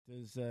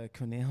Does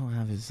Conejo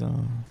have his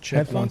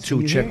check headphones?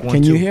 1 2 check 1 2?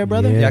 Can you hear,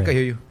 brother? Yeah, I can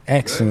hear you.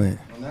 Excellent.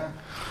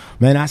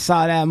 Man, I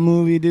saw that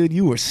movie, dude.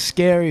 You were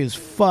scary as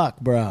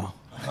fuck, bro.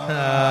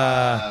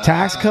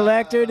 Tax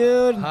collector,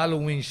 dude.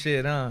 Halloween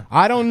shit, huh?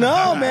 I don't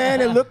know,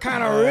 man. It looked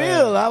kind of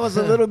real. I was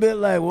a little bit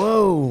like,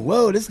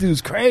 whoa, this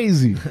dude's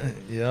crazy.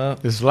 Yeah,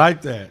 it's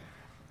like that.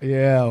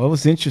 Yeah, it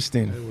was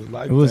interesting. It was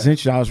like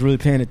interesting. I was really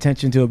paying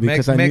attention to it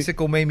because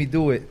Mexico made me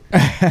do it.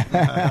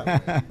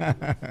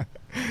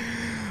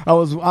 I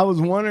was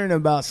wondering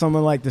about some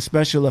of like the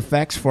special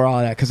effects for all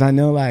that because I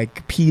know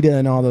like PETA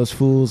and all those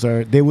fools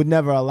they would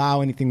never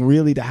allow anything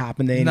really to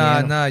happen to any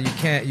animal. Nah,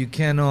 you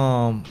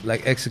can't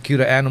like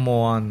execute an animal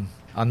on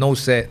no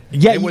set.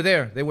 Yeah, they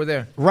were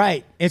there.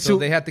 Right, and so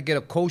they had to get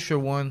a kosher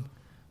one,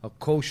 they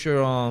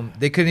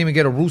couldn't even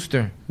get a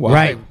rooster. Wow.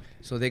 Right.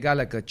 So they got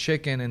like a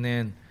chicken and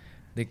then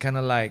they kind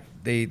of like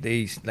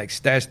they like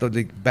stashed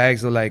the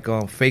bags of like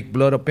fake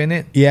blood up in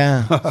it.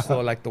 Yeah.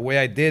 So like the way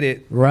I did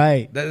it,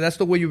 right. That's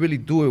the way you really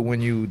do it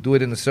when you do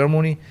it in the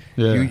ceremony.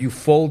 Yeah. You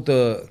fold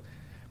the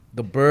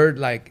bird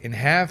like in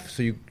half,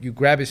 so you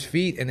grab his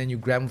feet and then you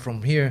grab him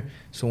from here.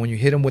 So when you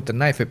hit him with the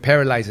knife, it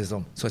paralyzes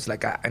them. So it's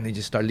like and they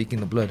just start leaking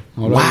the blood.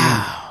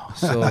 Wow.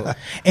 So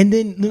and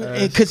then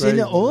because in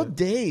the old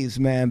days,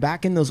 man,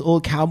 back in those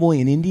old cowboy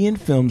and Indian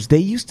films, they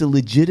used to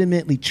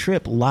legitimately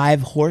trip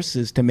live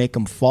horses to make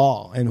them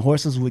fall, and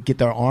horses would get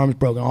their arms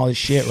broken, all this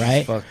shit,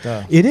 right? Fucked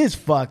up. It is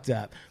fucked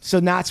up. So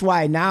that's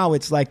why now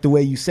it's like the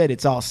way you said,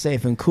 it's all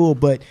safe and cool.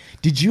 But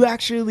did you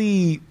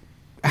actually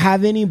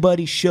have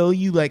anybody show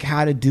you like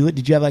how to do it?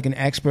 Did you have like an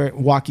expert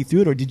walk you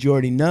through it, or did you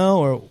already know,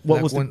 or what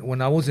like was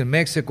when I was in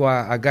Mexico,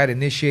 I got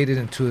initiated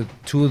into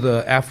two of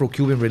the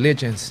Afro-Cuban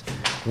religions,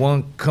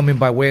 one coming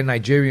by way of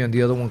Nigeria and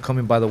the other one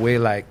coming by the way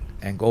like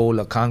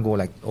Angola, Congo,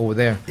 like over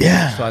there.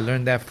 Yeah. So I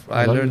learned that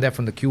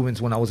from the Cubans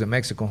when I was in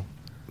Mexico.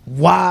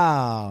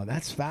 Wow,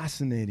 that's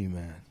fascinating,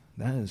 man.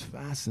 That is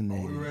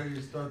fascinating. Are we ready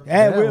to start?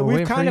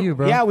 We've kind of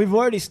we've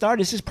already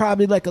started. This is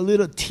probably like a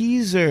little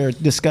teaser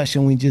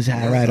discussion we just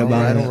had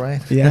about it. All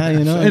right. Yeah,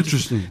 you know,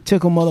 Interesting.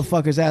 Tickle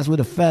motherfuckers' ass with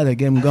a feather,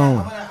 get them going.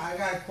 I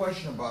got a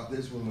question about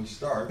this when we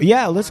start.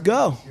 Yeah, let's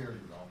go.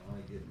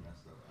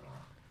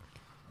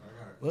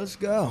 Let's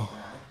go.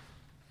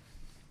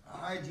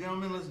 All right,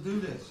 gentlemen, let's do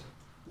this.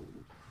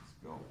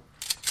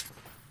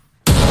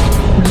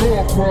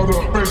 Your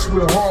product, faced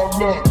with hard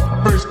luck.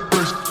 Faced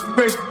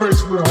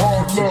with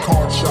hard luck.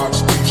 Card shots,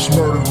 thieves,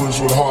 murderers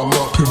with hard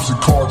luck. Pimps and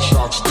card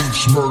shots,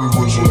 thieves,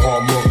 murderers with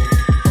hard luck.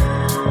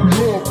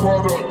 Your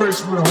product,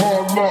 faced with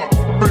hard luck.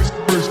 Faced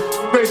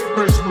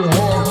with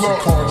hard luck.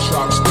 Card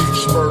shots,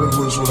 thieves,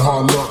 murderers with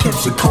hard luck.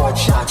 Pimps and card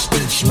shots,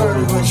 thieves,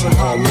 murderers with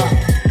hard luck.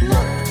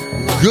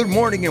 Good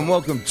morning and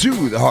welcome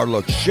to the Hard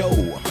Luck Show.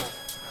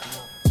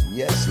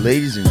 Yes,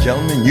 ladies and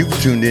gentlemen, you've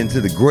tuned in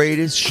to the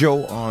greatest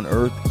show on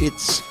earth.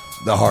 It's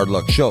the Hard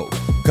Luck Show,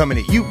 coming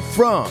at you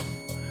from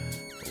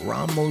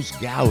Ramos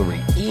Gallery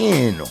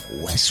in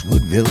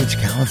Westwood Village,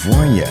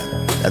 California.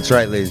 That's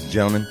right, ladies and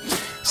gentlemen.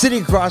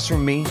 Sitting across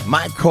from me,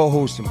 my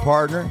co-host and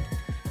partner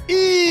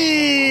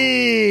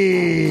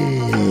is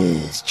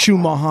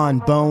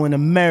Chumahan Bowen,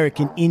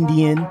 American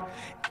Indian,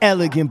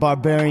 elegant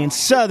barbarian,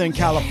 Southern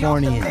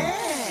Californian.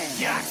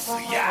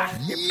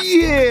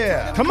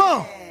 Yeah! Come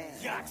on!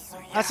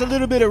 That's a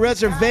little bit of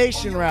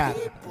reservation rap.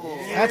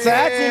 That's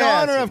in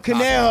honor of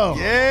Conejo.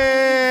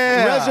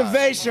 Yeah!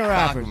 Reservation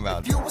rapper.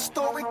 You a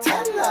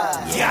storyteller.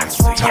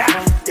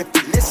 If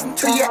you listen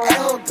to your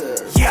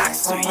elders.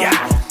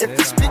 If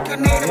you speak your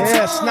native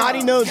Yeah, tongue.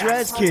 snotty nose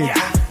Rez kids.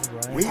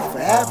 We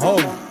forever.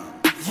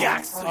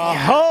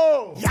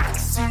 Aho!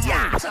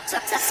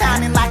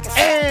 Sounding like a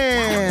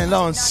And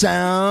on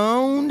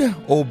sound,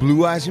 old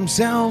Blue Eyes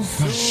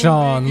himself.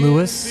 Sean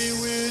Lewis,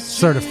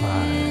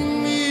 certified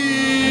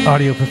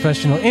audio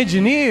professional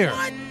engineer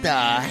The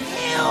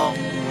hell?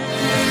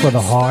 for the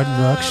Hard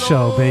Luck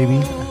Show, baby.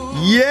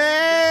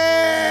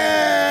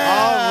 Yeah!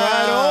 All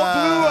right, old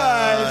Blue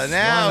Eyes.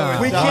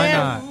 Now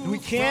We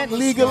can't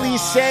legally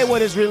say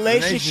what his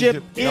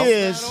relationship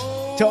is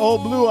to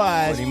old Blue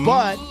Eyes,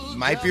 but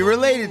might be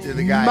related to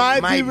the guy.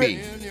 Might be.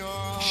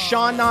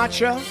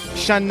 Shanatra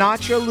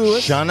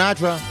Lewis. Sean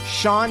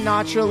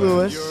Natra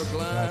Lewis.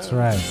 That's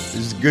right. This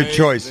is a good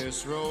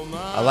choice.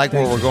 I like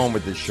where we're going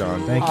with this,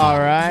 Sean. Thank you. All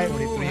right.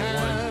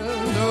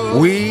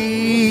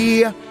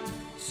 We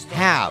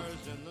have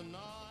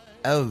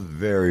a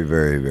very,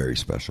 very, very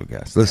special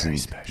guest. Listen,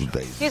 ladies and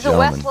He's a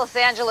West gentlemen. Los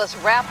Angeles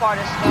rap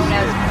artist known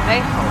as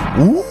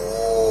Conejo.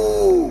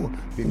 Ooh!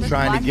 Been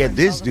trying to get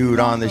this dude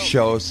on the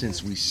show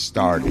since we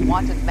started.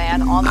 Wanted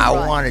man on the I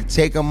run. want to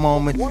take a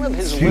moment One of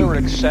his to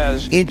lyrics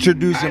says,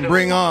 introduce and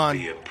bring "I on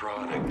don't wanna be a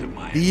product of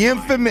my the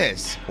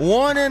infamous,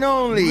 one and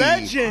only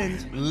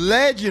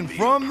legend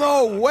from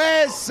the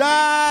West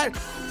Side,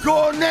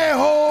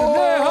 Conejo.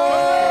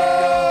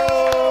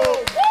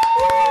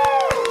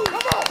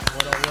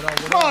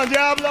 Come on,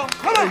 Diablo.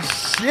 Come on.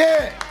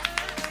 Shit.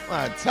 What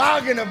I'm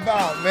talking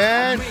about,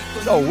 man.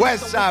 It's a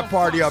West Side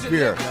party up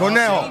here.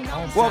 Conejo,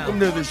 welcome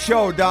to the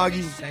show,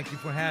 doggy. Thank you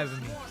for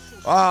having me.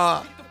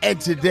 And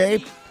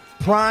today,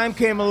 Prime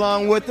came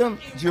along with him.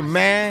 It's your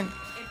man.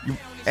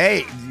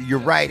 Hey, your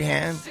right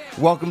hand.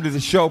 Welcome to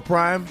the show,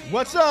 Prime.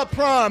 What's up,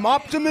 Prime?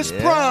 Optimus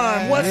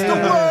Prime. What's the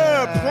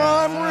word?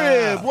 Prime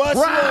Rib. What's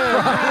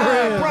up?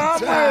 Prime Rib.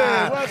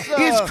 What's up?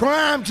 It's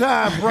crime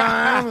time,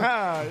 Prime.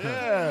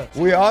 Yeah.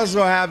 We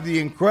also have the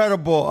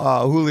incredible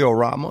Julio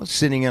Ramos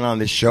sitting in on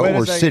the show. Wait a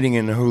We're second. sitting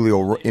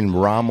in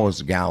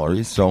Ramos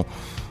Gallery. So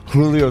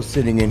Julio's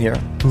sitting in here.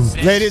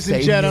 Ladies and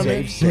Safe,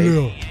 gentlemen,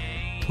 safe.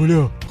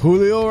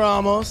 Julio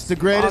Ramos, the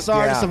greatest Fuck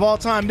artist yeah. of all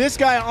time. This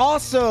guy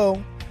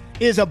also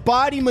is a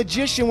body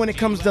magician when it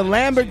comes to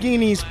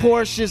Lamborghinis,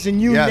 Porsches,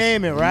 and you Yes,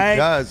 name it, right? He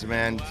does,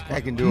 man.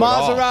 I can do it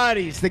all.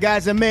 Maseratis. The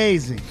guy's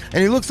amazing.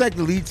 And he looks like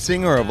the lead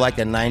singer of like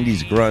a 90s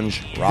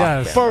grunge rock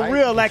Yes. band, For right?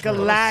 real, like a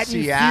Latin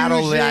Seattle,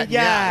 fusion. Latin.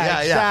 Yeah,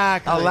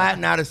 exactly. A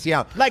Latin out of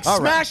Seattle. Like All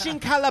right. Smashing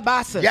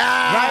Calabasas.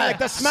 Yeah. Right? Like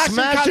the Smashing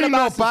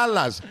Calabasas.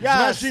 Nopales.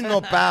 Yes. Smashing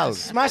Nopales.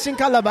 Smashing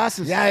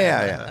Calabasas.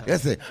 Yeah.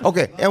 That's it.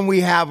 Okay, and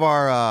we have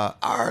our,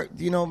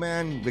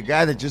 man, the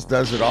guy that just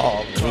does it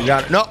all. We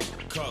got no.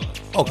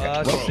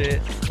 Okay. Oh, shit.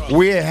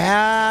 We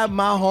have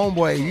my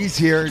homeboy. He's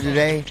here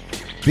today.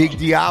 Big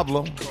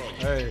Diablo.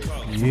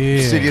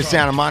 Yeah. City of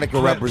Santa Monica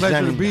Pleasure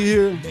representing. to be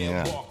here.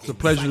 Yeah. It's a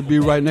pleasure to be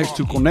right next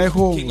to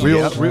Conejo,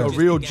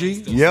 real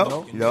G. Yep.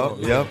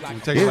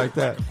 Take it like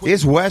that.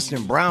 It's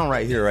Weston Brown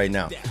right here, right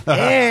now.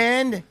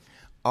 And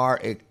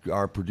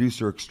our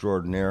producer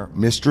extraordinaire,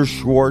 Mr.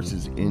 Schwartz,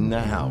 is in the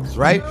house,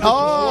 right?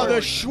 Oh, the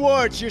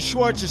Schwartz. Your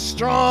Schwartz is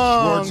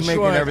strong. Schwartz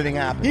making everything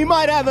happen. He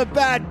might have a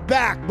bad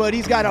back, but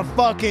he's got a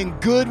fucking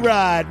good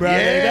ride, brother.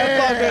 Yeah,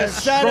 That fucker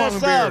set strong us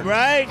up, beard.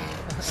 right?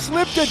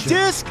 Slipped a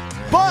disc,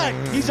 but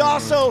he's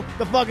also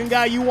the fucking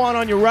guy you want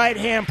on your right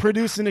hand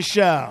producing the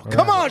show.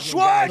 Come on,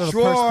 Schwartz. Little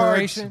Schwartz.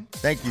 perspiration.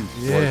 Thank you,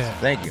 Schwartz. Yeah.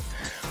 Thank you.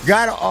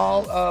 Got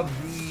all of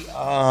the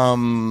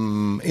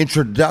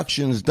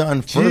introductions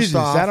done. First Jesus,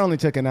 off, that only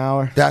took an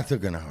hour. that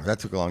took an hour. That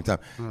took a long time.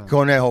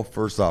 Conejo,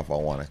 first off, I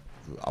want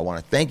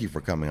to thank you for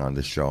coming on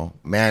this show,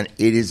 man.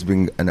 It has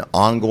been an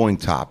ongoing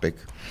topic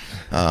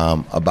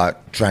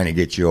about trying to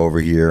get you over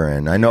here,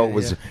 and I know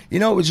it's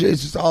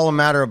just all a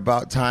matter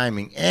about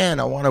timing. And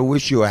I want to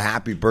wish you a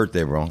happy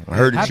birthday, bro. I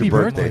heard it's Happy your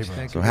birthday, birthday, bro.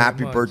 Thank so you very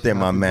happy much. birthday,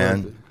 my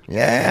man. birthday.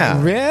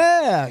 Yeah.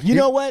 Yeah. You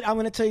know what? I'm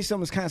going to tell you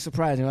something that's kind of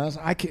surprising.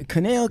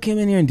 Conejo came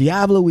in here in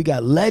Diablo. We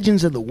got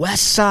legends of the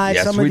West Side.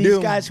 Yes, Some of we these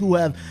do. guys who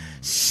have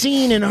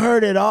seen and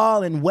heard it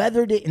all and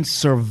weathered it and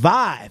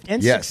survived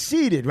and Yes.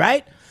 succeeded,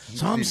 right?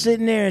 So I'm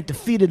sitting there at the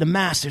feet of the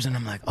masters, and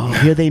I'm like, oh,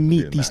 here they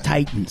meet these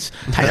titans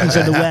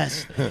of the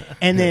West.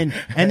 And then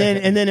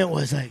it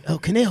was like, oh,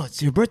 Conejo,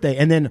 it's your birthday.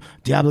 And then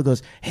Diablo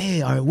goes, hey,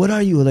 what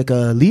are you, like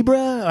a Libra?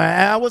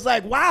 And I was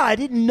like, wow, I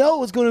didn't know it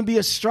was going to be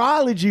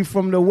astrology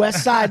from the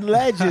West Side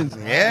legends.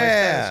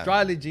 Yeah.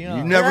 Astrology, huh?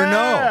 You never Yeah.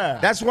 know.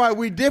 That's why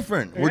we're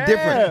different. We're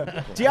different.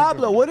 Yeah.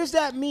 Diablo, what does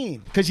that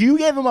mean? Because you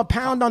gave him a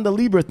pound on the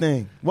Libra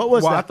thing. What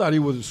was Well, I that? thought he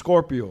was a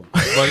Scorpio,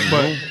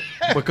 but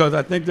because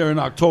I think they're in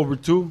October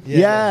too.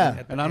 Yeah.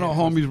 And I know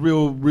homie's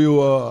real. We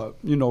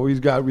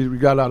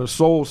got a lot of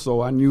soul,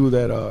 so I knew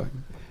that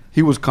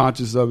he was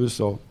conscious of it.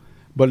 So,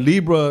 but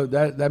Libra,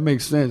 that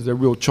makes sense. They're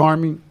real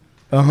charming.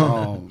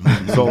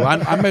 So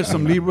I met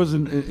some Libras,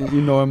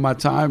 in my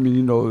time,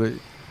 and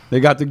they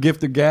got the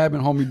gift of gab,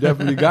 and homie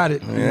definitely got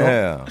it.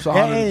 Yeah. So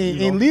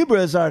Hey, and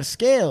Libras are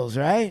scales,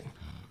 right?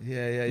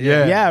 Yeah.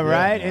 Yeah,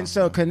 right. And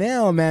so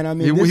Conejo, man, I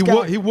mean, He whooped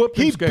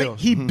them he scales.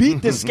 he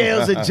beat the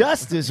scales of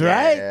justice,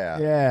 right?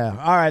 Yeah.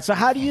 All right. So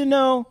how do you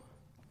know,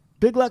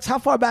 Big Lux? How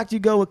far back do you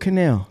go with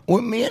Conejo?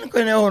 Well, me and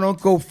Conejo don't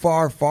go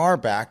far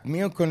back. Me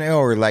and Conejo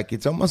are like,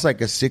 it's almost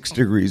like a 6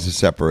 degrees of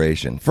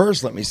separation.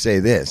 First, let me say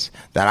this,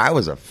 that I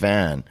was a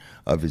fan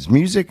of his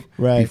music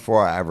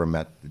before I ever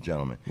met the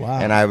gentleman. Wow.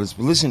 And I was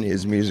listening to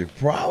his music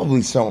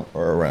probably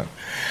somewhere around,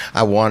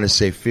 I want to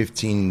say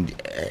 15,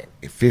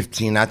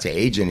 not to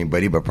age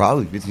anybody, but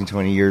probably 15,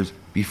 20 years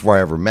before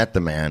I ever met the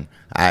man.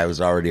 I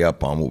was already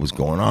up on what was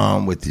going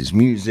on with his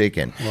music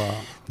and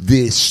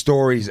the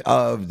stories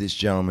of this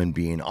gentleman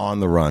being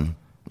on the run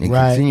and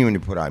continuing to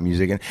put out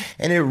music.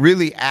 And it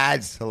really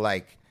adds to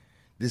like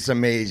this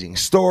amazing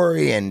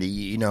story. And,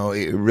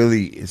 it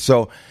really,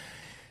 so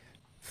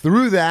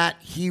through that,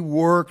 he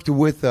worked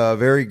with a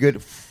very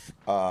good,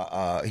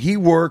 he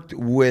worked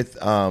with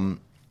Ernie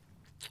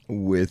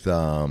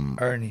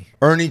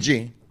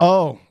G.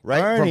 Oh,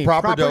 Right? Ernie,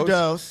 From Proper Dose.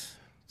 Dose.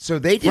 So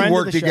they did Friend of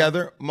work the show.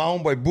 together. My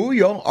homeboy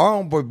Buyo,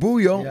 our homeboy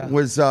Buyo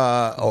was,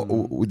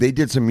 they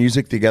did some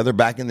music together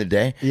back in the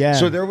day. Yeah.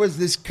 So there was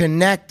this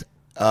connect,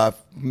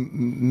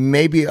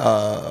 maybe a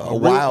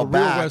while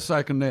back. Real West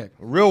Side Connect.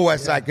 Real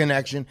West Side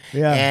connection.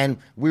 Yeah. And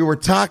we were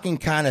talking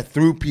kind of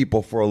through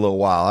people for a little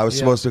while. I was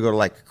supposed to go to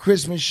like a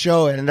Christmas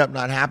show. It ended up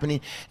not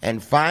happening.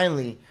 And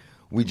finally,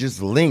 we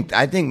just linked.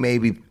 I think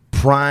maybe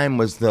Prime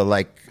was the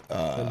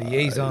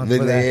liaison the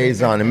for that.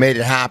 liaison and made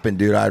it happen,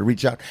 dude. I'd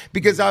reach out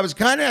because I was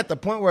kind of at the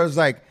point where I was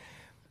like,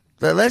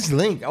 let's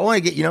link. I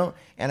want to get,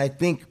 and I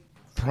think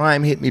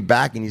Prime hit me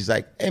back and he's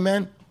like, hey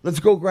man, let's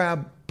go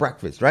grab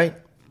breakfast, right?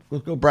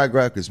 Let's go grab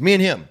breakfast. Me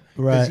and him.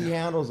 Right. Because he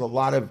handles a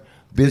lot of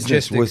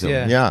business with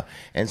him. Yeah.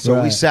 And so we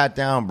Right. sat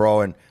down,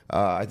 bro, and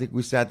I think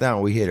we sat down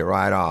and we hit it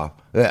right off.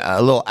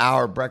 A little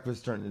hour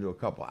breakfast turned into a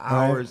couple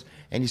hours,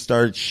 and he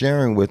started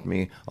sharing with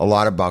me a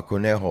lot about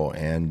Conejo,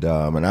 and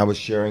I was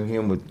sharing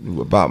him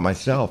about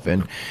myself,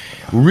 and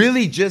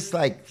really just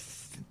like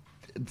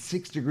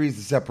 6 degrees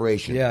of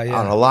separation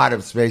on a lot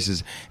of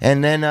spaces.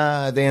 And then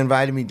they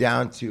invited me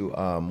down to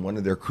one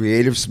of their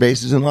creative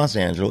spaces in Los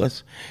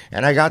Angeles,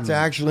 and I got to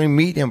actually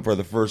meet him for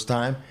the first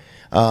time.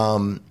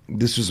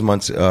 This was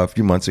a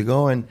few months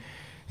ago,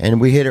 and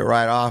we hit it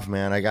right off,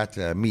 man. I got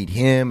to meet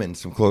him and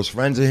some close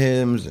friends of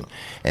his,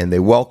 and they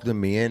welcomed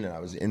me in, and I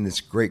was in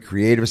this great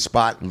creative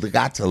spot.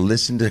 Got to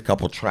listen to a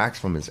couple tracks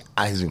from his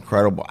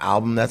incredible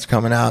album that's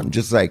coming out, and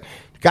just like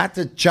got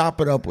to chop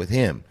it up with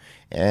him.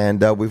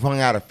 And we've hung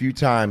out a few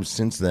times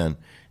since then.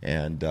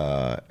 And,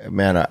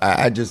 man,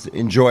 I just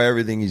enjoy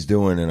everything he's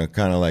doing, and I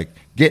kind of like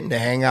getting to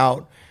hang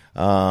out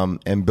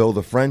and build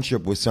a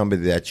friendship with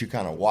somebody that you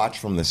kind of watch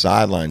from the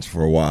sidelines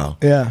for a while.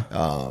 Yeah.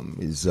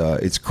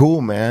 It's cool,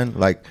 man.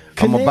 Like,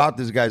 I'm about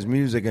this guy's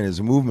music and his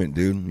movement,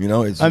 dude. You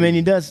know, I mean,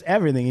 he does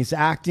everything. He's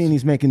acting,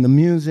 he's making the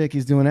music,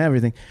 he's doing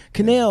everything.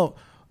 Conejo,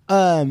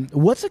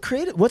 what's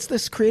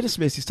this creative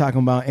space he's talking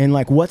about, and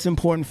like what's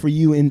important for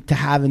you into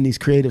having these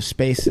creative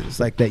spaces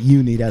like that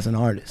you need as an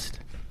artist?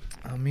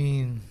 I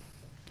mean,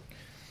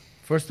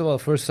 first of all,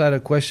 first side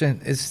of the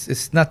question,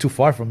 it's not too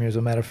far from here, as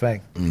a matter of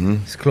fact.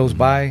 It's close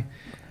by,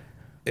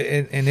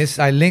 and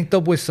I linked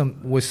up with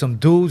some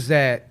dudes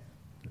that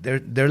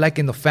they're like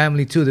in the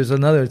family too. There's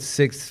another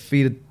 6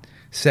 feet of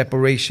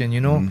separation,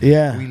 you know.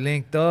 Yeah, we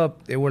linked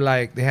up. They were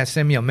like, they had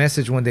sent me a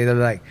message one day. They're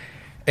like,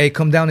 "Hey,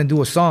 come down and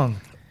do a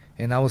song."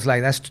 And I was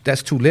like,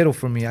 that's too little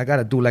for me. I got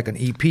to do like an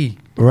EP.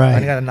 Right.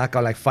 I got to knock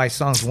out like 5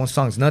 songs. One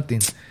song's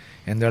nothing.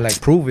 And they're like,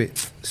 prove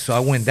it. So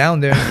I went down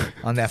there.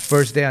 On that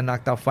first day, I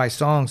knocked out 5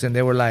 songs. And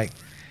they were like,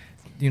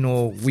 you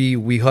know,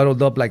 we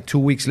huddled up like 2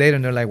 weeks later.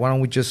 And they're like, why don't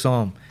we just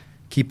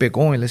keep it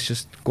going? Let's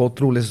just go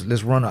through.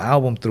 Let's run an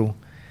album through.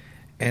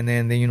 And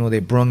then they, you know, they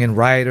brung in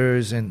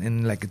writers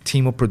and like a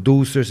team of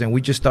producers. And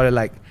we just started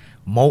like,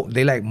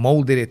 they like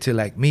molded it to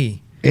like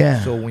me.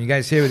 Yeah. So when you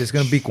guys hear it, it's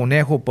going to be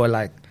Conejo, but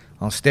like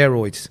on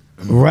steroids.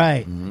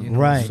 Right, You know,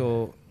 right.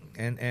 So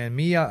and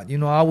me, you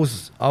know, I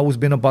always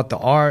been about the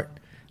art.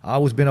 I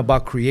always been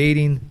about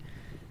creating,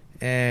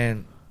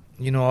 and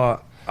you know,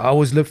 I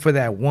always look for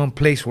that one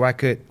place where I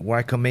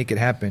could make it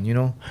happen. You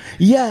know.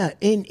 Yeah,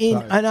 and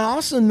I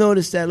also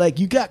noticed that like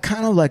you got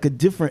kind of like a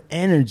different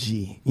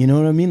energy. You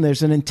know what I mean?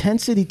 There's an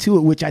intensity to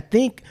it, which I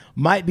think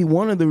might be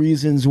one of the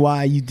reasons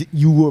why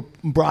you were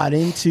brought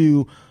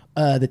into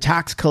the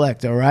tax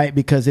collector, right?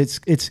 Because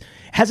it's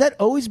has that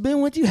always been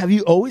with you? Have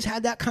you always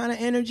had that kind of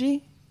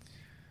energy?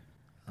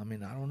 I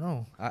mean, I don't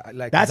know.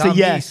 That's a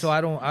yes. Me, so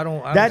I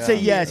don't. That's a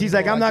yes. He's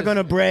like, I'm not going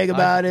to brag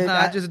about it.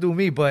 I just do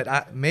me,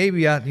 but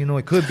maybe you know,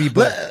 it could be.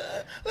 But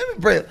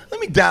let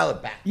me dial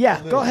it back.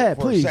 Yeah, go ahead,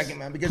 for please. a second,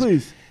 man. Because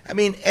please. I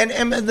mean,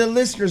 and the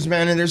listeners,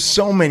 man, and there's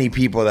so many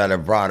people that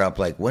have brought up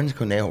like, when's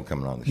Conejo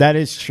coming on the show? That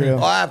is true.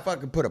 Oh, I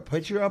fucking put a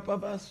picture up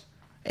of us,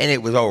 and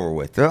it was over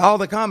with. All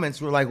the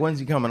comments were like, when's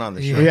he coming on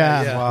the show?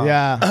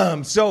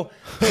 Yeah. So,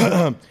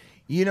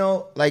 you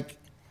know, like,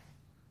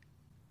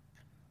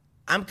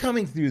 I'm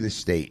coming through the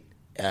state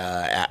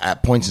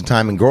at points in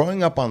time, and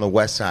growing up on the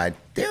West Side,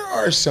 there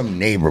are some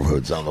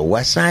neighborhoods on the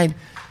West Side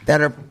that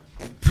are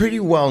pretty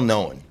well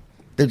known.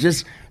 They're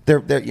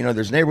you know,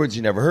 there's neighborhoods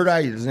you never heard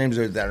of. There's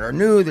neighborhoods that are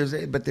new.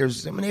 But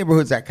there's some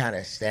neighborhoods that kind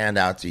of stand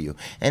out to you.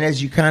 And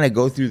as you kind of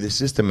go through the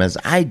system, as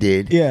I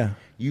did,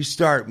 you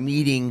start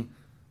meeting.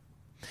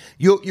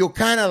 You'll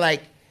kind of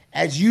like,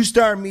 as you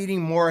start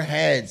meeting more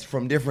heads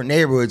from different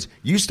neighborhoods,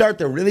 you start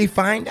to really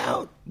find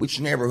out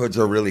which neighborhoods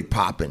are really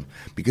popping,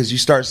 because you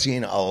start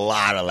seeing a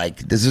lot of like,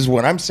 this is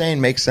what I'm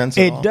saying makes sense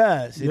at all? It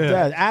does. It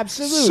does.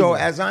 Absolutely. So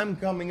as I'm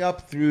coming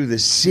up through the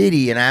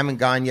city, and I haven't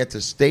gone yet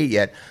to state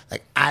yet,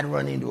 like I'd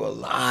run into a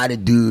lot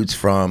of dudes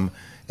from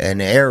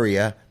an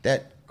area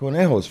that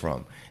Conejo's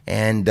from.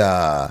 And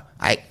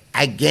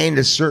I gained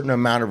a certain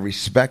amount of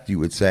respect, you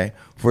would say,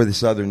 for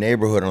this other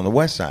neighborhood on the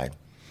West Side.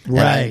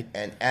 Right.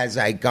 And as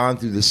I gone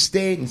through the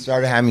state and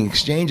started having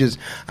exchanges,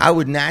 I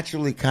would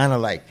naturally kind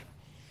of like,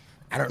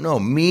 I don't know,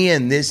 me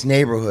and this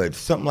neighborhood,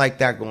 something like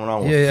that going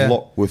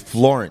on with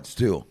Florence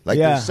too. Like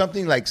there's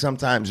something like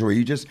sometimes where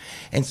you just,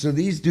 and so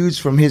these dudes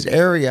from his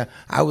area,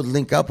 I would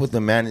link up with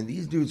them, man. And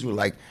these dudes were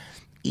like,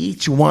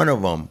 each one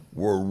of them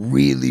were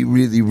really,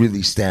 really,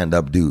 really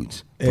stand-up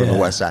dudes from the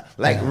West Side.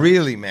 Like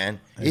really, man.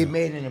 It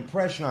made an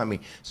impression on me.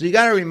 So you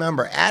got to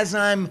remember, as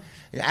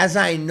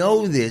I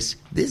know this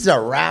is a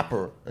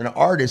rapper, an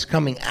artist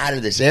coming out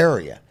of this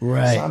area.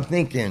 Right. So I'm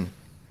thinking,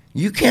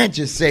 you can't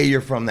just say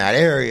you're from that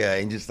area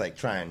and just like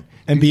try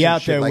and be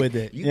out there with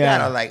it. You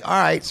gotta like, all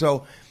right,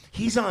 so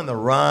he's on the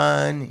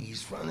run,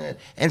 he's from there.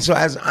 And so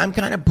as I'm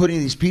kind of putting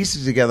these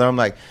pieces together, I'm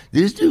like,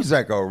 this dude's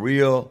like a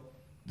real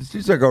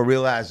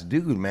ass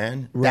dude,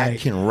 man. Right. That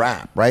can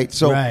rap, right?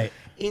 So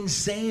in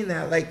saying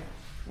that, like,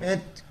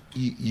 man,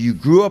 you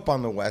grew up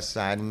on the West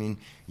Side. I mean,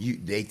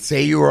 they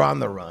say you were on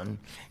the run,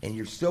 and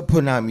you're still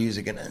putting out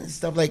music and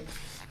stuff. Like,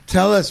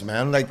 tell us,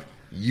 man. Like,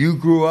 you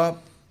grew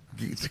up.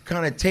 To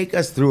kind of take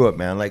us through it,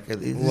 man. Like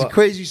these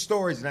crazy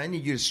stories, and I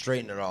need you to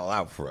straighten it all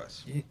out for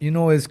us. You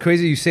know, it's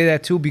crazy you say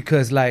that too,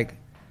 because like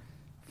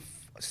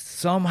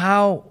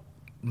somehow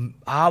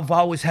I've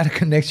always had a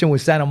connection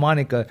with Santa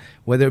Monica,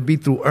 whether it be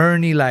through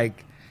Ernie,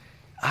 like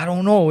I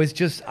don't know. It's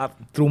just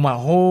through my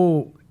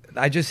whole.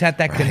 I just had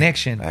that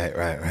connection.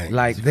 Right.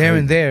 Like It's there crazy.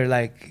 and there,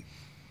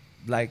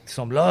 like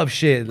some love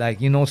shit,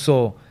 like, you know.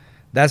 So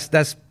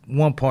that's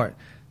one part.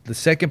 The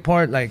second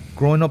part, like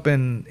growing up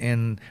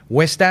in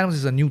West Adams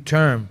is a new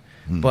term,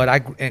 but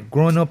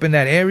growing up in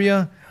that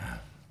area,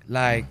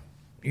 like,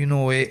 you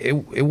know,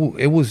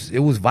 it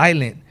was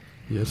violent.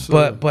 Yes,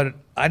 sir. But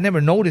I never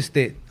noticed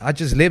it. I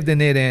just lived in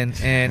it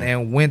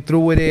and went through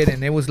with it,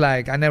 and it was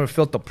like I never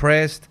felt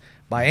oppressed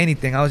by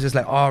anything. I was just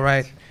like, all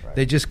right,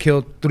 they just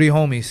killed 3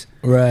 homies.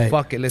 Right.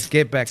 Fuck it, let's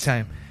get back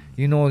time.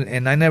 You know,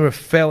 and I never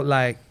felt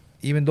like,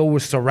 even though you're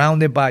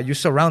surrounded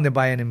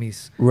by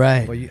enemies.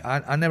 Right. But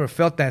I never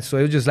felt that, so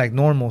it was just like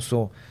normal.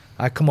 So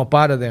I come up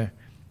out of there.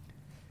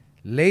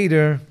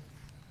 Later,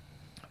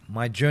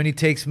 my journey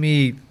takes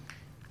me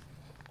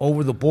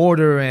over the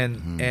border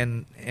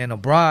and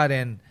abroad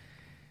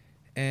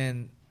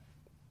and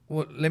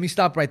well, let me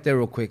stop right there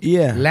real quick.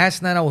 Yeah.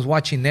 Last night I was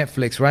watching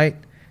Netflix, right?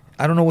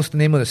 I don't know what's the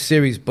name of the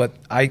series, but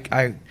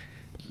I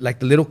like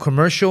the little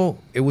commercial.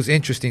 It was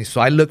interesting, so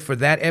I looked for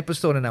that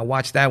episode and I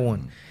watched that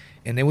one.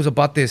 And it was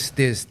about this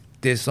guy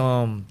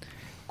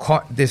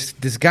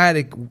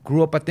that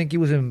grew up. I think he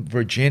was in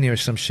Virginia or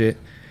some shit.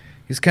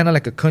 He's kind of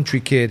like a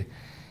country kid,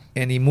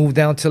 and he moved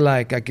down to,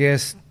 like, I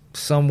guess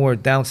somewhere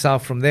down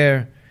south from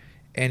there,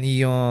 and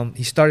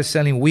he started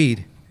selling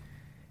weed,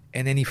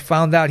 and then he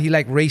found out he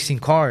liked racing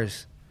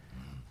cars,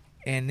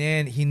 and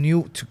then he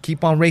knew to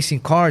keep on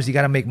racing cars, you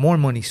got to make more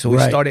money. So he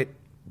started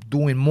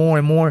doing more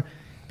and more,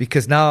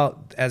 because now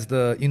as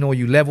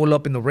you level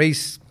up in the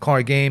race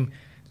car game.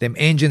 Them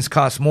engines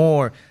cost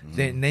more.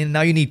 Then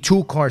now you need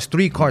 2 cars,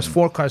 3 cars,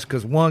 4 cars,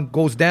 because one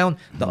goes down,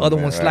 the other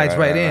one slides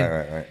right in.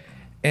 Right.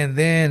 And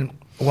then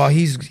while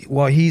he's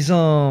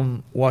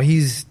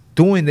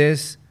doing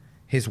this,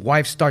 his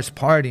wife starts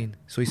partying.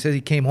 So he says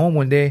he came home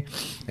one day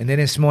and they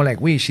didn't smell like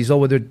weed. She's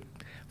over there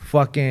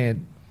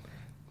fucking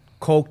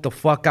coked the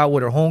fuck out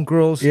with her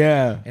homegirls.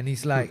 Yeah. And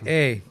he's like,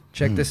 hey,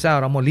 check this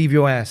out. I'm gonna leave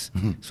your ass.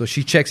 So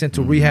she checks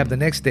into rehab the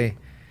next day.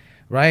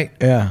 Right?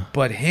 Yeah.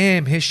 But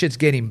his shit's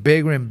getting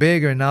bigger and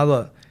bigger. And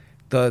now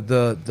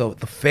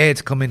the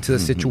feds come into the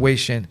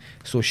situation.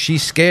 So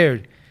she's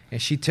scared.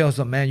 And she tells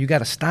him, man, you got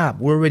to stop.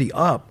 We're already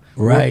up.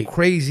 Right. We're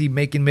crazy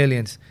making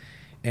millions.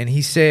 And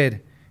he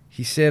said,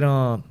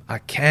 I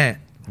can't.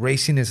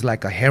 Racing is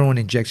like a heroin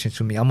injection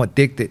to me. I'm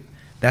addicted.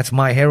 That's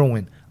my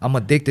heroin. I'm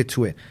addicted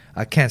to it.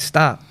 I can't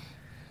stop.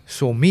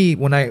 So me,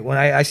 when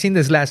I seen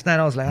this last night,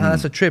 I was like,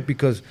 that's a trip.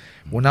 Because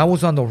when I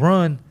was on the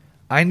run,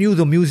 I knew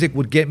the music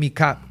would get me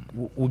caught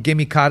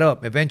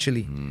up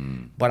eventually,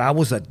 but I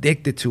was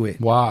addicted to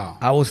it. Wow.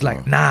 I was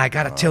like, I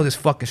gotta tell this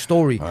fucking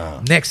story.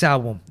 Next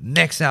album,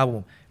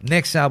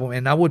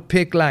 and I would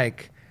pick,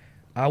 like,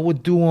 I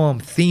would do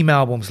theme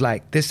albums.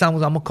 Like, this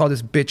album, I'm gonna call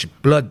this bitch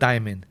Blood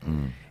Diamond,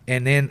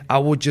 and then I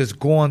would just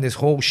go on this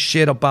whole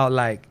shit about,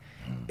 like,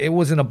 it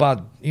wasn't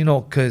about,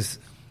 because.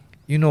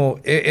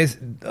 It's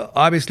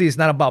obviously it's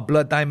not about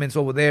blood diamonds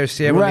over there,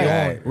 Sierra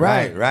Leone.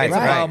 Right. It's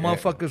about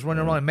motherfuckers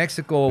running around in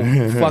Mexico,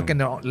 fucking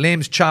their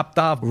limbs chopped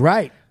off.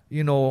 Right.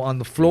 On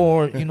the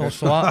floor.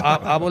 So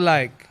I would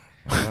like,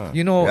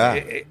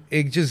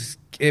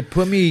 it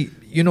put me,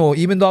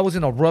 even though I was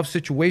in a rough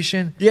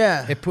situation.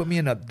 Yeah. It put me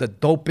in the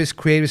dopest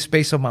creative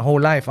space of my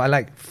whole life.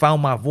 I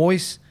found my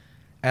voice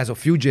as a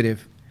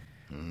fugitive.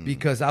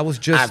 Because I was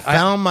just... I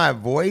found my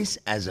voice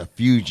as a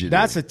fugitive.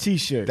 That's a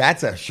T-shirt.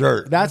 That's a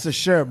shirt. That's a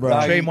shirt, bro.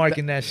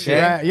 Trademarking that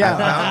shit. Right, yeah. I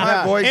found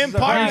my voice In as a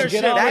partnership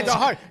fugitive. with the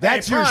Heart.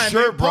 That's your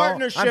shirt, bro.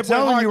 Partnership I'm with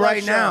telling you Hard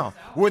right Luck now.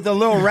 With a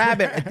little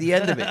rabbit at the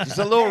end of it. Just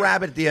a little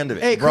rabbit at the end of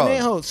it. Hey, bro.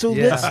 Conejo, so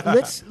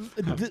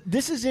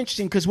this is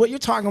interesting because what you're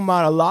talking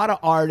about, a lot of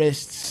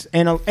artists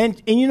and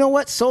you know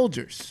what?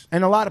 Soldiers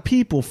and a lot of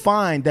people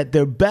find that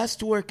their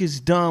best work is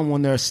done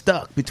when they're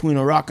stuck between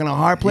a rock and a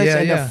hard place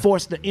and they're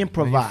forced to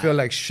improvise. You feel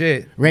like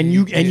shit. And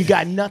you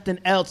got nothing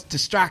else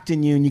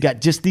distracting you and you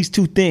got just these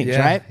 2 things,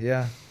 right?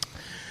 Yeah.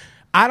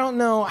 I don't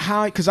know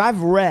how, because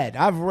I've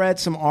read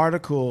some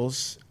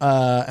articles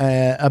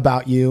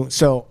about you,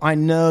 so I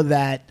know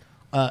that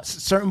at a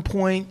certain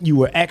point you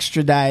were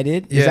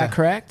extradited. Is that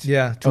correct?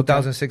 Yeah,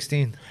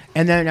 2016. Okay.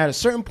 And then at a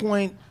certain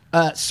point,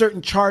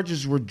 certain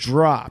charges were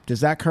dropped.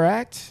 Is that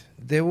correct?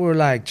 They were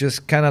like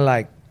just kind of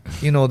like,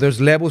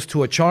 there's levels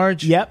to a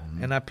charge. Yep.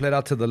 And I pled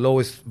out to the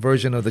lowest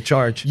version of the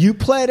charge. You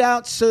pled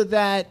out so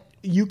that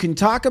you can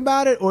talk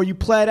about it, or you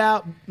pled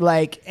out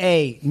like,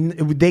 hey,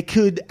 they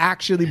could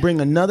actually bring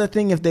another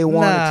thing if they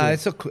wanted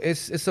to.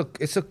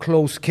 It's a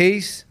close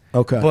case.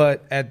 Okay.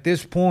 But at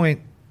this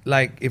point,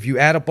 like, if you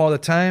add up all the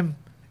time,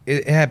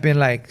 it had been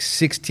like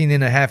 16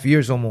 and a half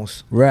years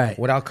almost. Right.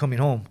 Without coming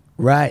home.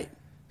 Right.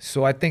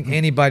 So I think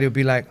anybody would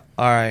be like,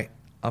 all right,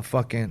 I'm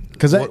fucking.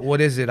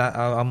 What is it?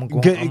 I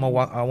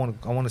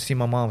want to see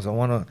my moms. I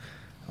want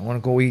I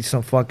want to go eat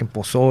some fucking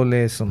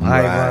pozole, some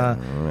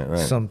jaiba,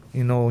 some,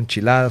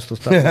 enchiladas,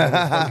 tostadas, whatever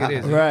the fuck it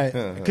is. Right.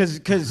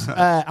 Because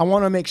I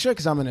want to make sure,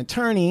 because I'm an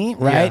attorney,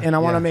 right? And I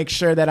want to make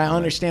sure that I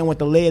understand what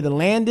the lay of the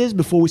land is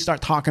before we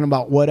start talking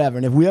about whatever.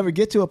 And if we ever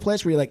get to a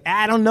place where you're like,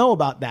 I don't know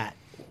about that,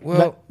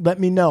 well, let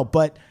me know.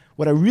 But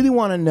what I really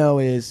want to know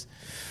is,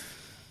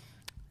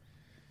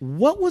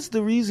 what was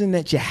the reason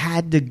that you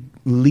had to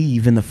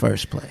leave in the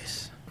first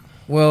place?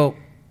 Well,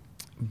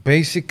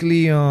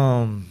 basically,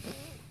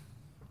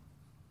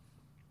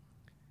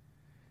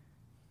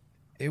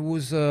 it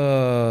was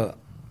the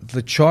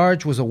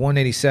charge was a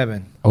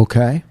 187.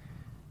 Okay.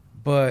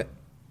 But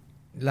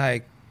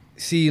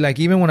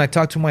even when I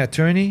talked to my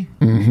attorney,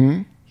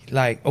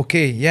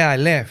 okay, yeah, I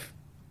left,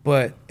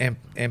 but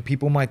and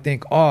people might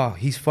think, oh,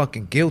 he's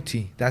fucking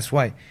guilty. That's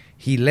why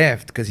he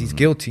left, because he's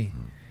guilty.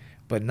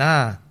 But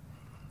nah,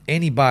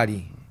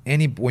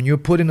 when you're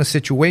put in a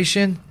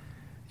situation,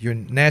 your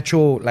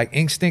natural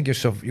instinct,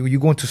 you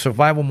go into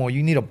survival mode.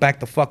 You need to back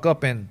the fuck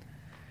up and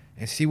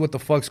see what the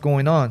fuck's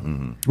going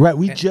on. Right.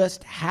 We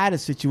just had a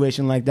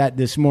situation like that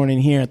this morning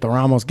here at the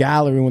Ramos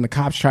Gallery when the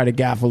cops tried to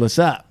gaffle us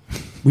up.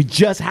 We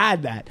just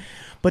had that.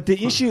 But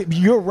the issue,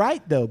 you're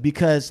right, though,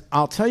 because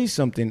I'll tell you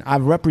something.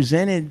 I've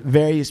represented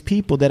various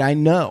people that I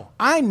know.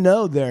 I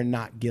know they're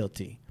not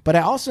guilty. But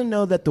I also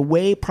know that the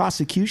way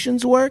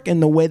prosecutions work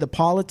and the way the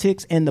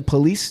politics and the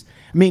police,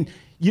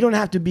 you don't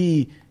have to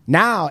be...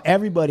 Now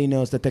everybody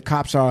knows that the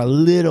cops are a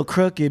little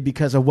crooked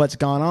because of what's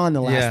gone on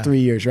the last 3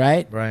 years,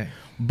 right? Right.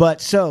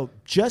 But so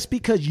just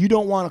because you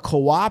don't want to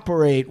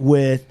cooperate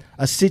with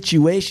a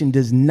situation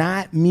does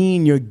not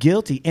mean you're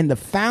guilty. And the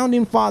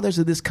founding fathers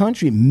of this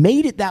country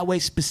made it that way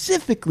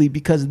specifically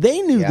because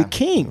they knew the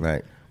king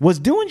was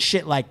doing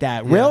shit like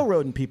that,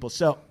 railroading people.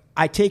 So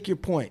I take your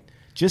point.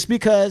 Just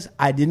because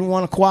I didn't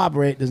want to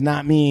cooperate does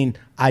not mean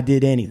I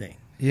did anything.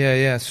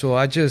 Yeah. So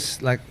I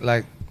just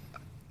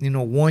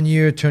 1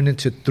 year turned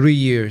into 3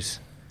 years.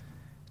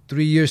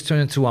 3 years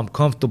turned into I'm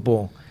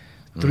comfortable.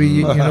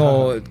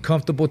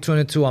 Comfortable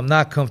turned into I'm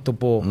not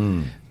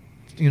comfortable.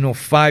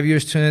 5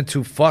 years turned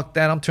into fuck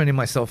that, I'm turning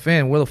myself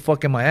in. Where the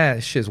fuck am I at?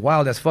 This shit's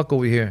wild as fuck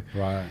over here.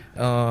 Right.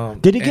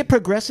 Did it get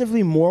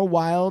progressively more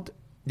wild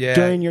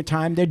during your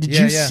time there? Did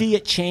you see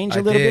it change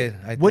a little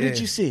bit? What did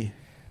you see?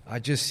 I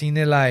just seen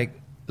it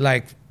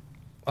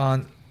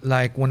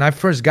when I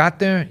first got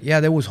there,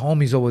 there was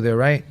homies over there,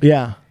 right?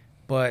 Yeah.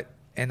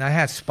 And I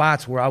had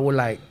spots where I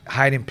would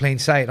hide in plain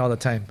sight all the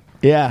time.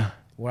 Yeah.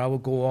 Where I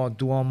would go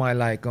do all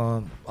my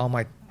do all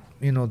my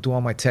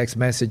text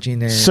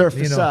messaging and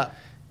surface up.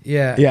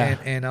 Yeah.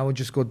 And I would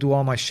just go do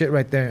all my shit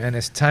right there. And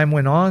as time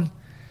went on,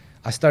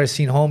 I started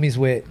seeing homies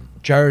with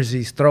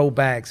jerseys,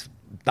 throwbacks,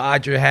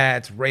 Dodger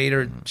hats,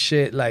 Raider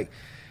shit. I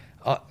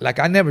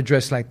never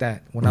dressed like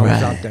that when I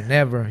was out there.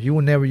 Never.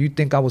 You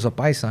think I was a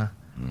paisa.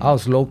 I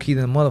was low key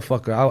than a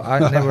motherfucker.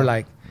 I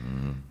never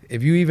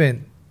if you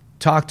even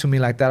talk to me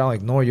like that, I'll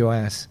ignore your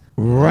ass.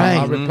 Right.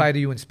 I'll reply to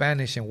you in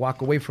Spanish and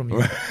walk away from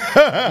you.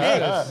 Straight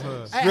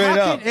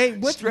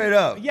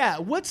up. Yeah.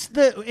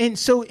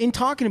 So in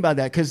talking about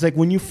that, because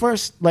when you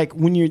first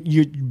when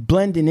you're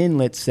blending in,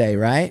 let's say,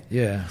 right?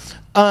 Yeah.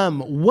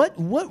 What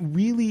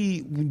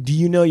really do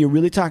you know? You're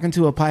really talking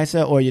to a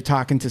paisa, or you're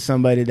talking to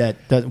somebody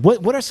that does?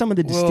 What are some of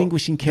the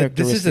distinguishing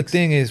characteristics? This is the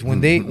thing: is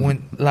when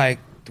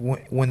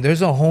when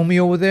there's a homie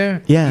over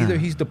there, either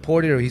he's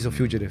deported or he's a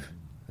fugitive.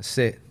 That's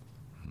it.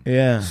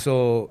 Yeah.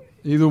 So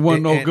either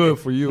one no good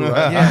for you,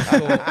 right? Yeah.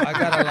 So I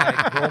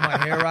gotta grow my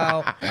hair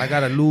out. I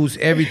gotta lose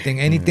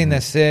everything. Anything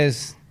that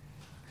says,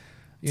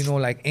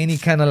 any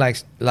kind of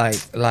like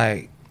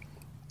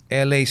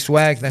LA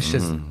swag, that's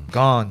just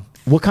gone.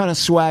 What kind of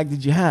swag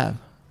did you have?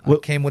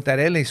 What came with that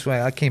LA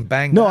swag? I came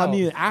banged No, out. I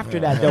mean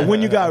after that though.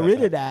 When you got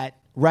rid of that,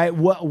 right?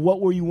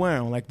 What were you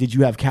wearing? Did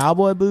you have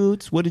cowboy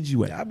boots? What did you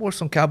wear? Yeah, I wore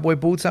some cowboy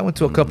boots. I went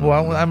to a couple.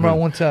 I remember I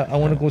went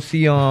to go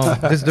see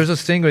there's a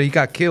singer, he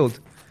got killed.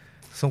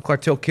 Some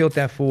cartel killed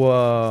that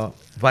for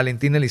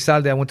Valentin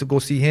Elizalde. I went to go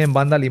see him,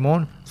 Banda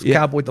Limon.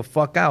 Cowboy the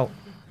fuck out.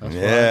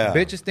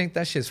 Bitches think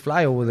that shit's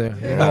fly over there.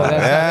 Ain't nothing wrong with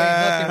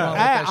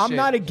that I'm shit.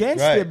 not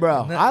against it,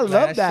 bro. I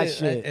love that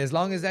shit. As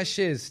long as that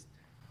shit's,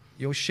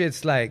 your shit's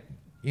fly.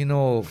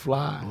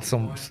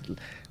 Some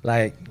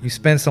you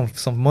spend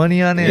some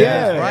money on it.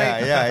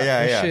 Right?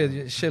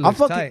 Yeah. Shit looks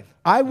tight.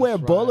 I wear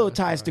bolo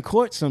ties to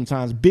court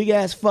sometimes. Big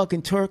ass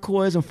fucking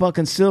turquoise and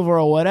fucking silver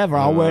or whatever.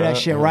 I'll wear that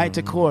shit right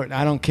to court.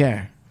 I don't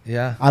care.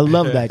 Yeah. I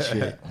love that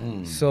shit.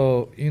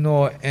 So,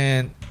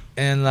 and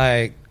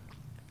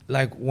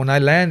when I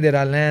landed,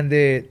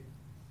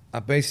 I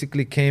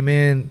basically came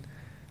in,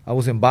 I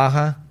was in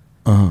Baja.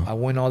 I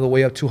went all the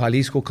way up to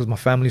Jalisco because my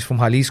family's from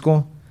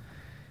Jalisco.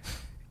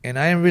 And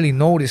I didn't really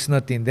notice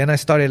nothing. Then I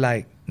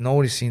started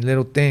noticing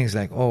little things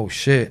oh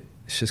shit,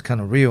 it's just kind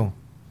of real.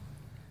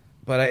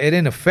 But it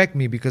didn't affect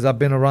me because I've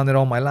been around it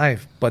all my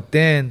life. But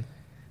then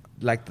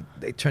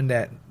they turned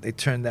that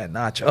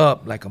notch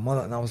up like a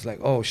mother, and I was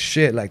like, oh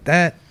shit, like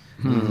that.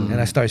 And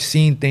I started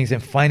seeing things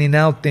and finding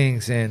out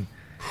things, and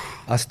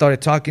I started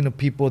talking to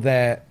people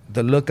that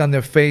the look on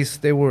their face,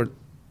 they were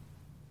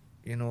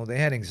you know, they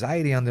had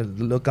anxiety on the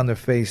look on their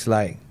face,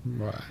 like,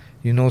 Right.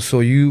 you know. So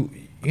you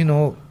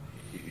know,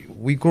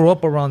 we grew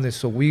up around this,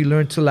 so we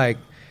learned to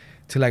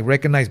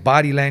recognize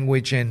body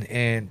language,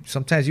 and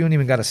sometimes you don't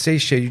even gotta say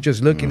shit. You're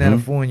just looking at a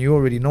fool and you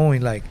already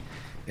knowing, like,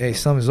 hey,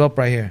 something's up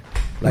right here.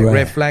 Like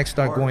red flags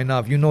start going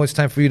off. You know it's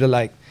time for you to,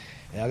 like,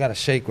 hey, I gotta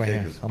shake right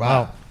here. I'm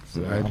out.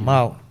 I'm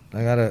out.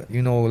 I gotta,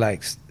 you know,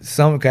 like,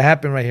 something could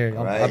happen right here.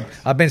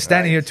 I've been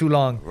standing here too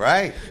long.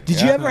 Right.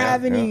 Did you ever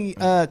have any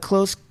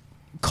close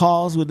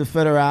calls with the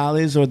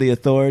federales or the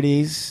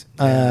authorities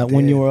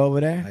when you were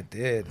over there? I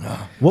did.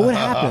 What would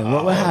happen?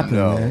 What would happen,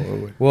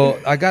 man? Well,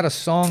 I got a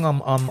song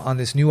on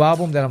this new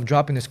album that I'm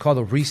dropping. It's called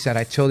A Reset.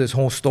 I tell this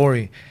whole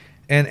story.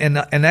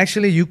 And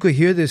actually, you could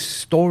hear this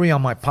story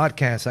on my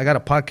podcast. I got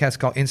a podcast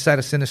called Inside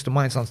a Sinister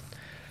Minds on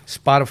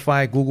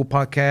Spotify, Google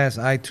Podcasts,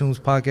 iTunes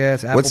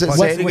Podcasts, Apple What's it? Podcasts.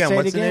 Say it again. Say it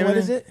What's the again. name What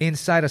of is it? it?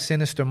 Inside a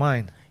Sinister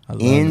Mind.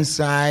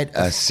 Inside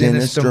a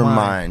Sinister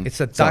Mind.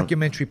 It's a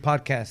documentary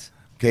podcast.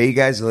 Okay, you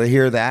guys will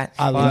hear that.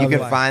 I And love you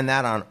can it. find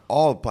that on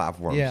all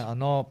platforms. Yeah,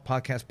 on all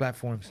podcast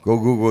platforms. Go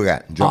Google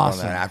that and jump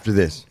Awesome. on that after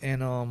this.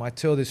 And I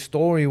tell this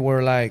story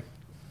where, like,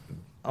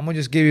 I'm gonna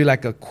just give you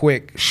like a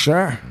quick.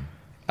 Sure.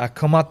 I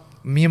come out,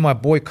 me and my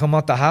boy come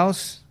out the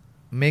house,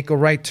 make a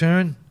right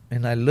turn,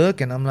 and I look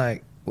and I'm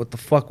like, what the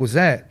fuck was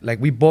that? Like,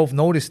 we both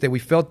noticed it, we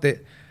felt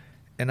it,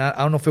 and I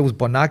don't know if it was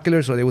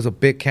binoculars or there was a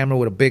big camera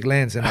with a big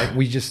lens, and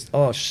we just,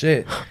 oh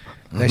shit,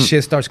 that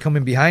shit starts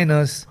coming behind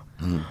us.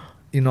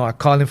 You know, I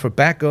call in for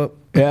backup.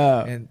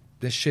 Yeah. And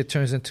this shit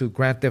turns into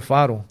Grand Theft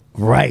Auto.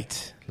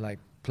 Right. Like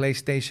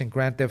PlayStation,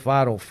 Grand Theft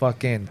Auto,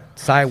 fucking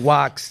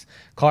sidewalks,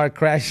 car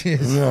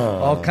crashes,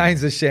 all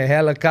kinds of shit,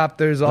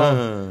 helicopters,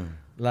 all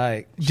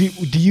like. Do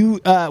you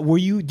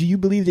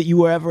believe that you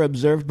were ever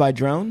observed by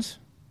drones?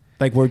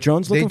 Like, were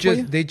drones looking for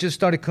you? They just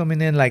started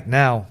coming in like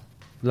now,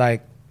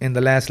 like in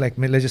the last, like,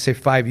 let's just say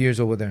 5 years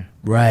over there.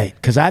 Right.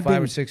 Because I've 5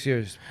 been or 6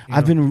 years.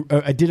 I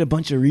did a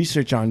bunch of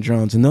research on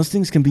drones, and those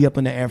things can be up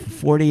in the air for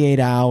 48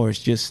 hours,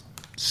 just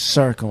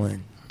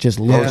circling, just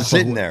looking, Just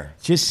sitting there.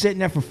 just sitting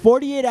there for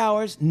 48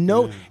 hours.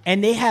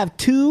 And they have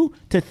 2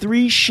 to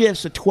 3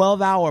 shifts of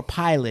 12-hour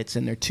pilots,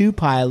 and they're 2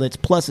 pilots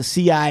plus a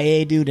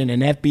CIA dude and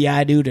an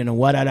FBI dude and a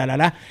what,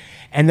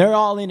 and they're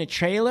all in a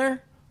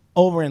trailer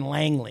over in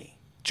Langley,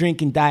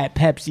 drinking Diet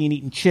Pepsi and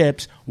eating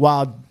chips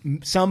while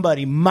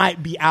somebody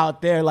might be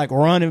out there like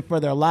running for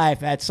their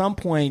life. At some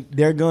point,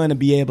 they're going to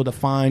be able to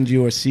find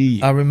you or see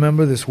you. I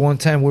remember this one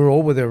time we were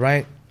over there,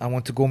 right? I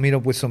went to go meet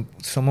up with some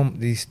of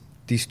these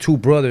 2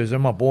 brothers. They're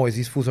my boys.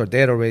 These fools are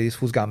dead already. These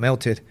fools got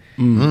melted.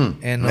 And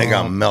And they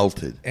got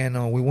melted.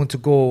 And we went to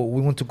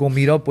go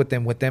meet up with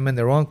them and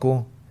their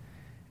uncle.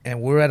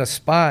 And we were at a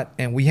spot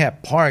and we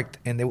had parked,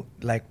 and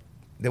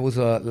there was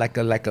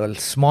a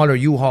smaller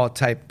U-Haul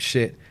type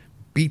shit.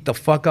 Beat the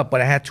fuck up, but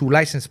I had 2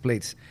 license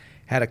plates.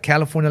 Had a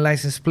California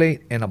license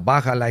plate and a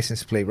Baja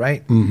license plate,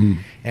 right? Mm-hmm.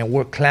 And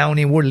we're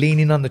clowning, we're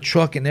leaning on the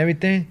truck and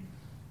everything.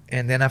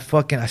 And then I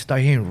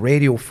start hearing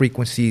radio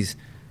frequencies.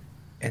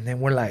 And then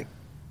we're like,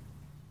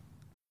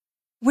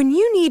 When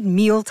you need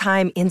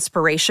mealtime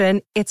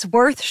inspiration, it's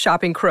worth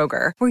shopping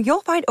Kroger, where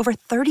you'll find over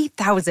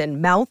 30,000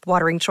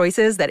 mouth-watering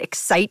choices that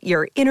excite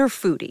your inner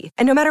foodie.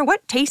 And no matter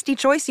what tasty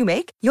choice you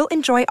make, you'll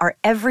enjoy our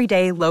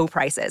everyday low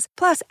prices,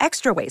 plus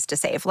extra ways to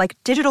save, like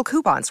digital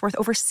coupons worth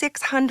over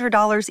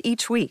 $600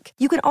 each week.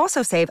 You can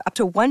also save up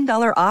to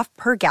 $1 off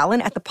per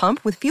gallon at the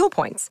pump with fuel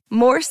points.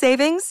 More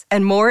savings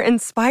and more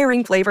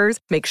inspiring flavors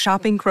make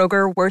shopping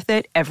Kroger worth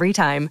it every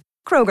time.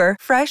 Kroger,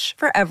 fresh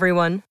for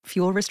everyone.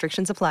 Fuel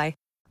restrictions apply.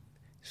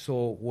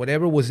 so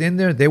whatever was in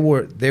there, they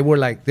were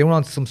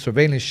on some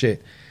surveillance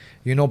shit,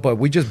 you know, but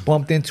we just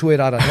bumped into it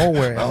out of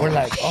nowhere, and we're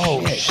like,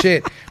 oh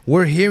shit.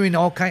 We're hearing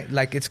all kind,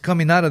 like, it's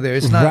coming out of there.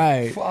 It's not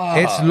Right.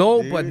 it's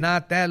low, but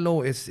not that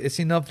low. It's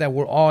enough that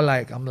we're all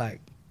like, I'm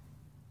like,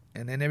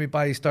 and then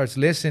everybody starts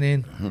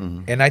listening,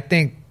 and I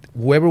think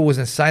whoever was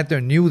inside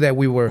there knew that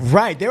we were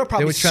Right. They were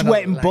probably trying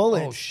sweating like,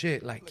 bullets. oh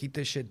shit, like, keep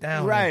this shit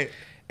down. Right.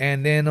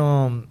 And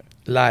then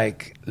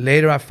like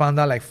later I found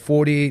out like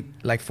 48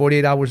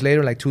 hours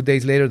later, like 2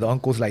 days later, the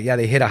uncle's like, yeah,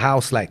 they hit a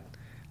house like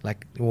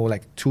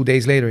 2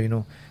 days later, you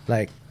know,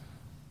 like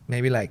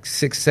maybe like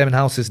 6-7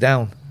 houses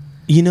down.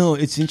 You know,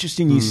 it's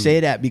interesting you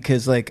say that,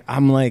 because like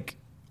I'm like,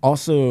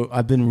 also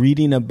I've been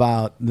reading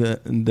about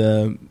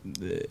the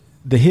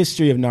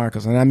history of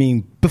Narcos, and I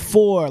mean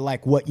before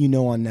like what you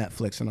know on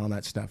Netflix and all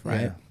that stuff,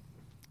 right? Yeah.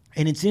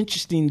 And it's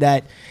interesting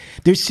that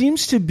there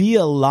seems to be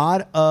a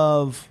lot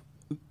of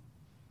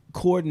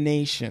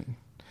coordination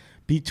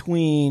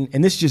between,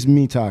 and this is just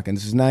me talking,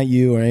 this is not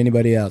you or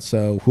anybody else,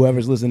 so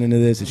whoever's listening to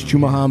this, it's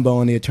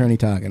Chumahambo and the attorney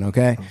talking,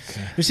 okay?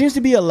 There seems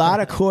to be a lot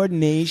of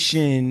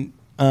coordination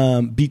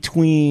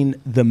between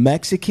the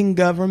Mexican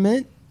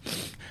government,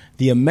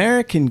 the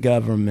American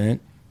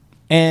government,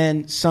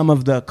 and some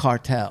of the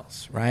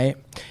cartels, right?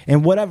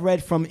 And what I've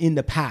read from in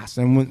the past,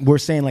 and we're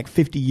saying like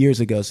 50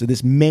 years ago, so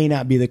this may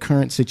not be the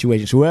current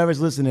situation. So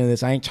whoever's listening to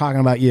this, I ain't talking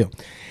about you.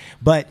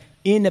 But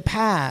in the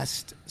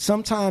past,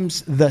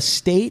 sometimes the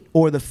state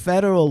or the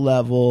federal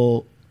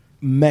level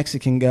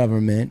Mexican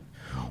government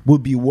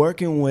would be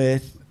working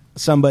with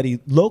somebody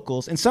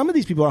locals, and some of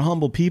these people are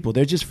humble people.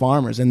 They're just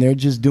farmers, and they're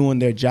just doing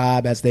their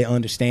job as they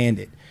understand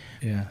it.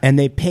 Yeah. And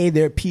they pay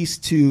their piece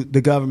to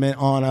the government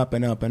on up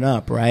and up and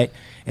up, right?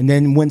 And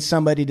then when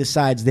somebody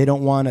decides they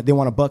want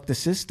to buck the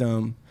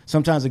system,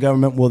 sometimes the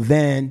government will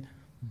then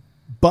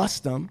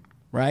bust them,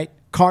 right?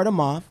 Cart them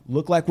off,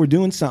 look like we're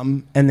doing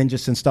something, and then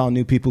just install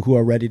new people who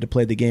are ready to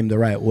play the game the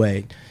right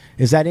way.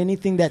 Is that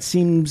anything that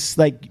seems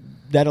like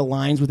that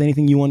aligns with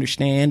anything you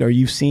understand or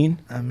you've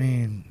seen? I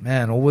mean,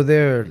 man, over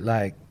there,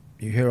 like,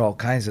 you hear all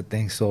kinds of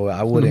things, so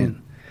I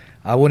wouldn't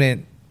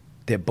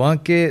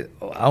debunk it.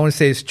 I wouldn't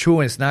say it's true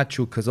and it's not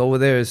true, because over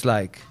there it's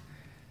like,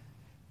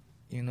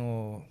 you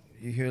know,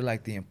 you hear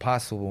like the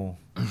impossible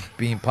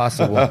being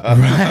possible.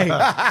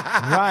 Right.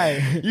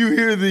 You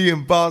hear the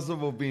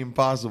impossible being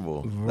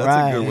possible.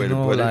 That's a good way to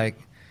put it.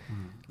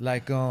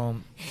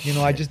 You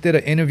know, I just did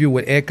an interview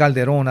with Ed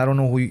Calderon. I don't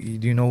know do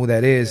you know who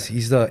that is?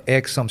 He's the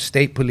ex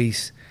state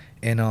police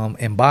in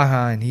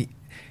Baja, and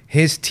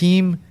his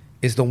team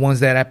is the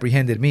ones that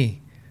apprehended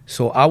me.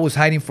 So I was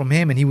hiding from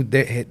him, and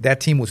that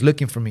team was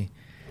looking for me.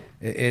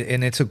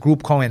 And it's a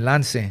group called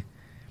Enlace,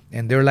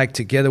 and they're like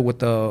together with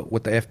the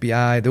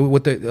FBI,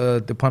 with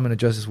the Department of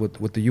Justice,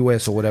 with the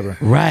U.S. or whatever.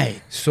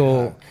 Right.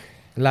 So,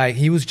 like,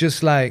 he was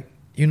just like,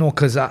 you know,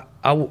 because I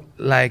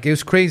like, it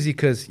was crazy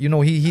because, you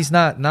know, he's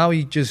not, now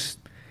he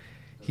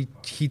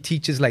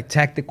teaches like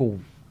tactical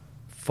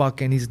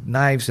fucking these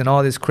knives and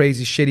all this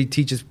crazy shit. He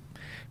teaches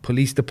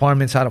police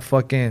departments how to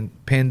fucking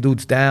pin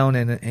dudes down,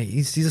 and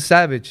he's a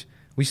savage.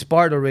 We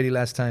sparred already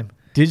last time.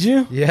 Did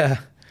you? Yeah.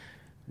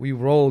 We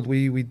rolled.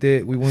 We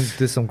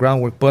did some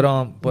groundwork. But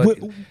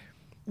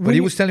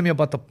he was telling me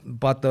about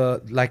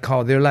the like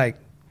how they're like,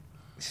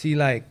 see,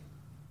 like,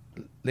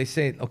 they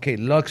say, okay,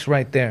 Luck's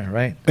right there,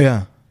 right?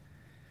 Yeah.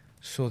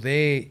 So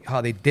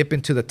how they dip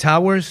into the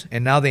towers,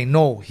 and now they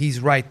know he's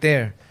right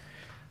there.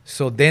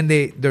 So then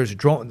there's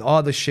drone,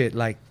 all the shit,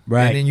 like,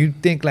 right. And then you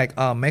think like,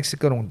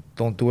 Mexico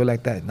don't do it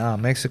like that. Nah,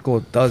 Mexico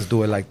does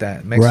do it like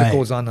that.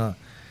 Mexico's on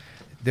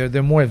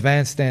they're more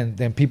advanced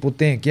than people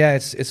think. Yeah,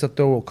 it's a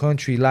third world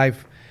country.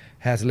 Life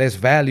has less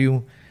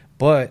value,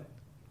 but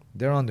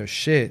they're on their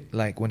shit.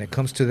 Like, when it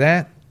comes to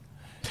that.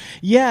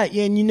 Yeah,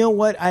 and you know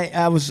what?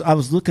 I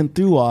was looking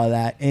through all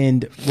that,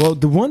 and well,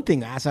 the one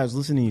thing as I was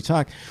listening to you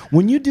talk,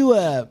 when you do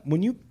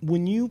when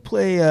you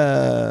play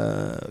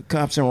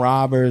cops and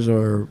robbers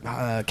or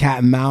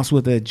cat and mouse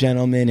with a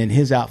gentleman in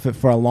his outfit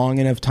for a long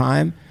enough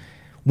time,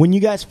 when you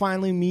guys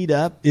finally meet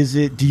up,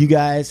 do you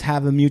guys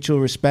have a mutual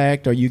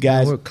respect, or you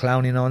guys? We were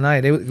clowning all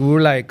night. We were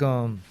like,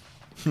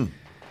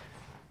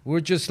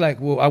 we're just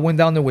like, well, I went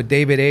down there with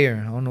David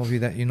Ayer. I don't know if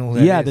you know who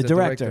that is. Yeah, the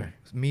director.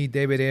 Me,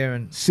 David Ayer,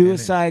 and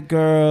Suicide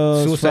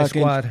Girls, Suicide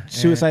Squad,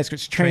 Suicide Squad,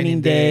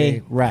 Training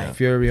Day, right?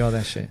 Fury, all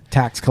that shit.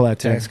 Tax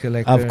Collector,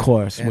 of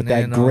course, with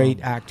that great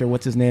actor.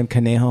 What's his name?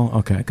 Conejo.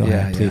 Okay, go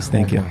ahead, please.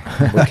 Thank you. All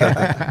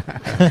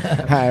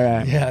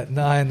right. Yeah,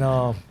 no,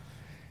 and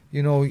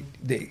you know,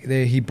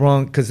 he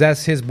brought, because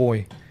that's his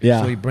boy.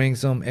 Yeah. So he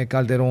brings him Ed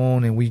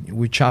Calderon, and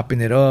we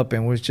chopping it up,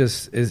 and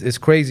it's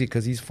crazy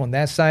because he's from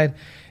that side,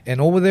 and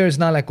over there it's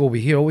not like over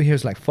here. Over here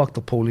it's like, fuck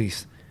the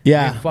police.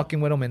 Yeah. You're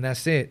fucking with them, and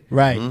that's it.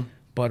 Right. Mm-hmm.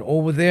 But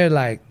over there,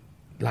 like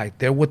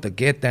they're with the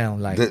get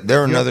down. Like,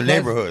 they're another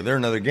neighborhood. They're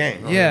another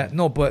gang. Yeah,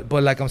 no, but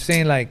like I'm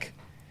saying, like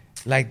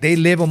they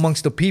live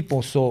amongst the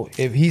people. So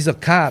if he's a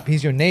cop,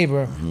 he's your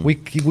neighbor. Mm-hmm. We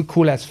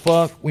cool as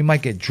fuck. We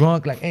might get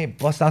drunk. Like, hey,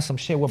 bust out some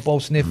shit. We're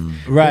both doing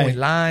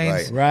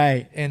lines.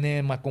 Right. And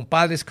then my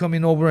compadre's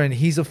coming over, and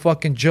he's a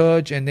fucking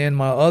judge. And then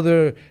my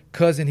other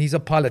cousin, he's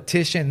a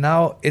politician.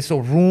 Now it's a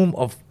room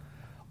of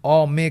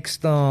all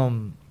mixed,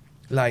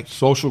 like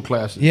social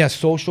classes. Yeah,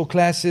 social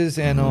classes,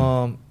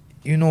 and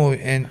you know,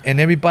 and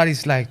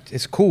everybody's like,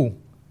 it's cool.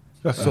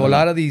 So a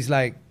lot of these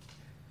like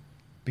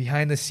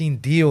behind the scene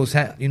deals,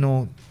 you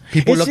know,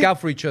 people look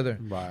out for each other.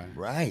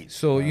 Right.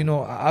 So you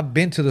know, I've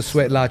been to the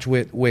sweat lodge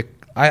with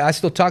I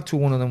still talk to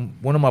one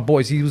of my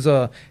boys. He was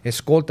a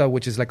escolta,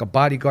 which is like a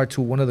bodyguard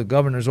to one of the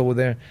governors over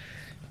there.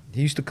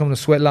 He used to come to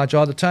sweat lodge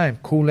all the time.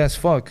 Cool as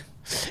fuck.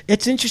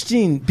 It's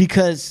interesting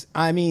because,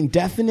 I mean,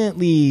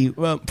 definitely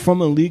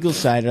from a legal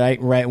side,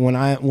 right? When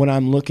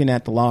I'm looking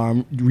at the law,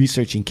 I'm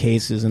researching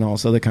cases and all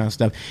this other kind of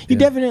stuff. You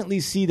definitely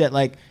see that,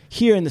 like,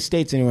 here in the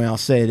States anyway, I'll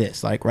say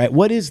this, like, right,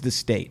 what is the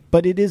state?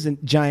 But it is a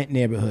giant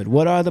neighborhood.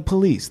 What are the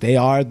police? They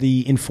are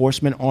the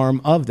enforcement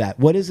arm of that.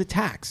 What is a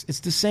tax?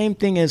 It's the same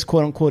thing as,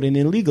 quote unquote, an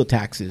illegal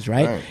taxes,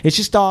 right? It's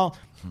just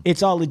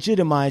it's all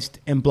legitimized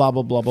and blah,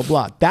 blah, blah, blah,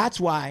 blah. That's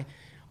why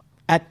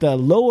at the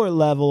lower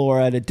level or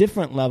at a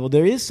different level,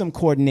 there is some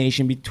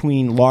coordination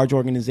between large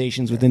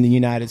organizations within the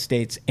United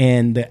States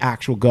and the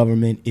actual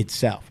government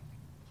itself.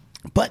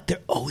 But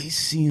there always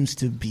seems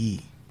to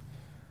be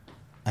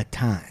a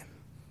time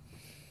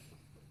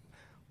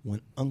when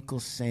Uncle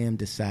Sam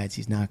decides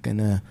he's not going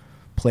to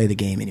play the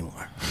game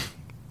anymore.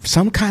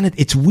 some kind of,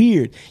 it's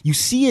weird. You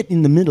see it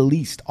in the Middle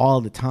East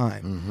all the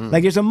time.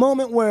 Like there's a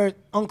moment where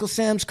Uncle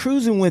Sam's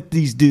cruising with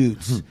these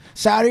dudes.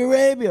 Saudi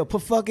Arabia,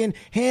 put fucking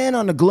hand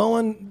on the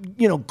glowing,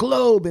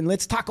 globe, and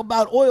let's talk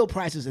about oil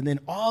prices. And then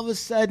all of a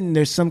sudden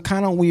there's some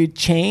kind of weird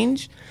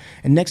change.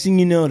 And next thing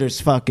you know, there's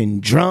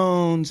fucking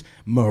drones,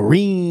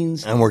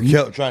 Marines. And we're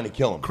trying to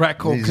kill them. Crack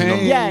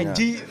cocaine. Yeah.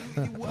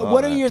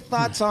 What are your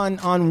thoughts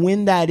on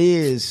when that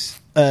is,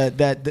 that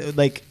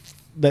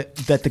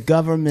the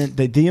government,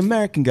 the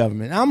American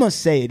government, I'm going to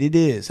say it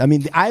is. I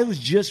mean, I was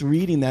just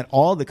reading that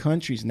all the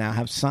countries now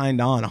have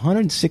signed on.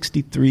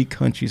 163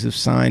 countries have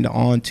signed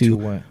on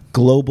to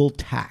global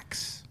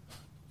tax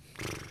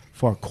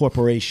for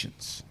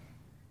corporations.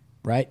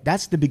 Right?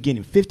 That's the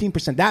beginning.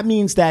 15%. That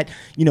means that,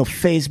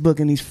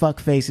 Facebook and these fuck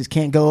faces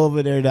can't go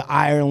over there to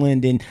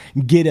Ireland and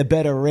get a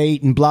better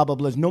rate and blah, blah,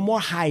 blah. There's no more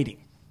hiding.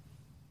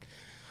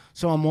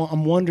 So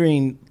I'm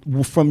wondering,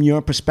 from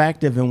your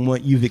perspective and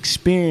what you've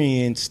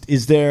experienced,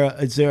 is there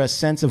a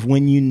sense of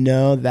when you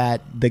know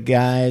that the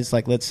guys,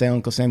 like let's say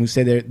Uncle Sam, who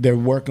say they're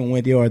working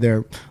with you or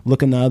they're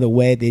looking the other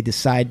way, they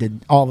decide to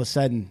all of a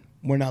sudden,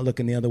 we're not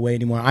looking the other way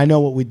anymore. I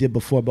know what we did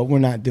before, but we're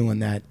not doing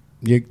that.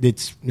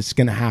 It's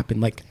going to happen.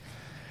 Like,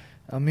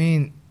 I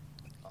mean,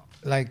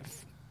 like,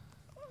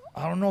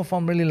 I don't know if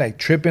I'm really like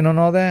tripping on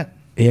all that.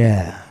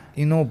 Yeah.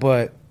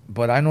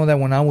 But I know that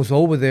when I was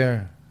over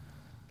there,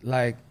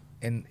 like,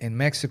 in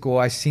Mexico,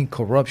 I seen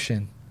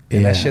corruption,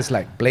 and that shit's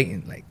like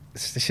blatant, like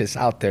it's just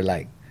out there,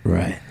 like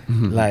right,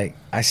 like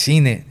I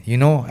seen it,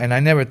 and I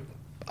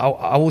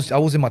was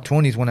in my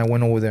 20s when I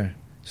went over there,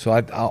 so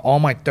I all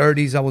my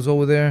 30s I was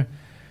over there,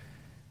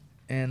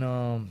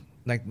 and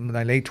like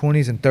my late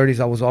 20s and 30s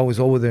I was always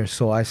over there,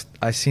 so I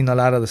seen a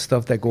lot of the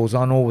stuff that goes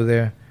on over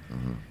there,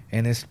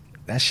 and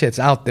that shit's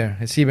out there.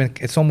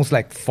 It's almost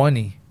like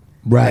funny,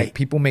 right? Like,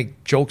 people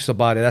make jokes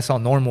about it. That's how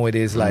normal it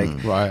is, like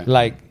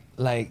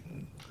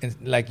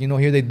like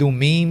here they do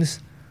memes.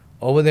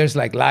 Over there's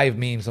like live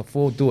memes. A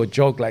fool do a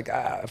joke like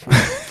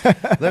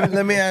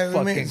let me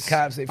fucking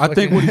cops. They I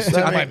think what he's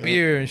took my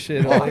beer and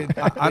shit.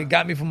 They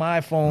got me from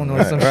my iPhone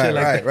or some shit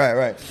like that.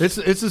 Right. It's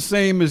the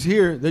same as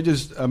here.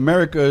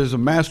 America is a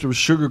master of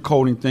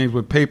sugarcoating things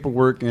with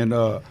paperwork and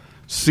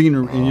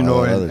scenery, and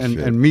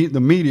the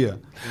media.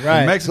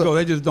 Right. In Mexico,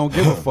 they just don't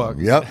give a fuck.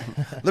 Yep.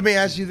 Let me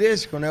ask you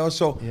this, Conejo.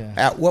 So,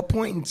 at what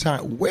point in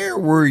time, where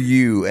were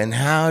you, and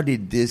how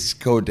did this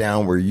go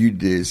down? Where you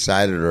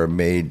decided or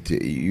made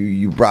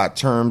you brought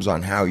terms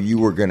on how you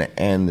were going to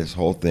end this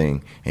whole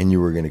thing, and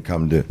you were going to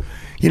come to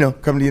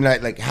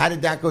United. Like, how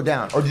did that go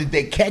down, or did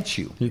they catch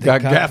you? You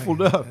got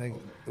gaffled up. Like,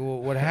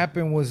 what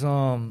happened was,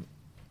 honestly,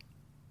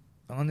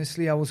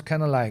 I was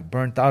kind of like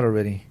burnt out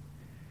already.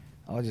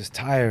 I was just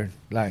tired.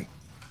 Like,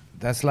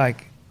 that's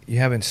like you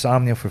have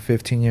insomnia for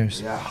 15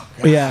 years.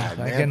 Yeah.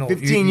 Like,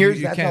 15 years.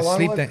 You that's can't how long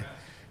sleep it was?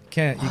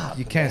 that.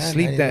 You can't man,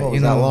 sleep that.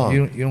 You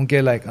don't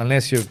get like,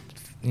 unless you're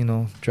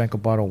drank a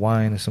bottle of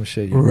wine or some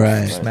shit.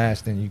 You're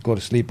smashed and you go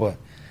to sleep. But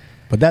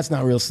that's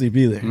not real sleep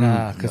either.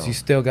 Nah, because you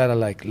still gotta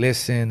like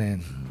listen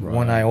and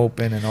one eye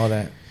open and all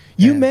that.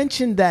 You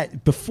mentioned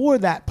that before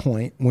that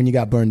point, when you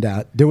got burned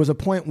out, there was a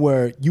point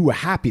where you were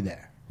happy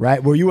there,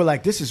 right? Where you were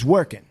like, this is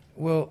working.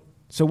 Well,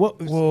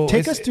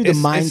 take us through the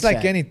mindset. It's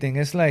like anything.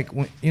 It's like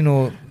when,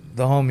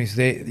 the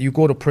homies. You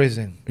go to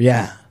prison.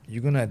 Yeah,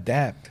 you're gonna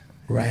adapt,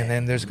 right? And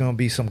then there's gonna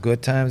be some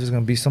good times. There's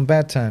gonna be some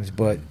bad times,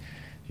 but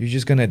you're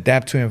just gonna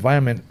adapt to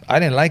environment. I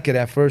didn't like it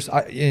at first,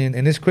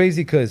 and it's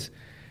crazy because,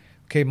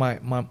 my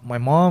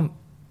mom,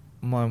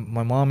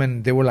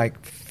 and they were like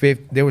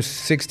there were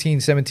 16,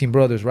 17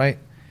 brothers, right?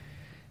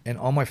 And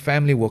all my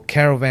family will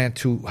caravan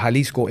to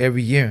Jalisco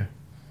every year.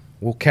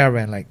 We'll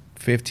caravan like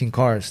 15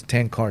 cars,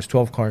 10 cars,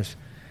 12 cars.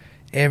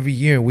 Every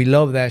year. We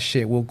love that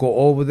shit. We'll go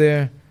over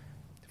there,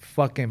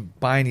 fucking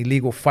buying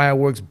illegal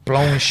fireworks,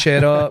 blowing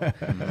shit up,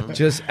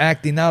 just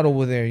acting out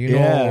over there,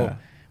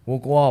 We'll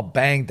go all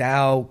banged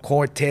out,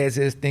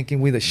 Cortezes,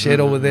 thinking we the shit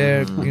over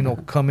there,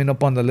 coming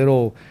up on the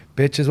little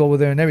bitches over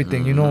there and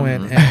everything,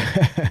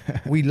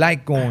 and we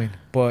like going,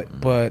 but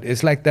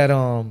it's like that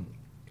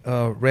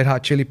Red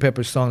Hot Chili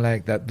Peppers song,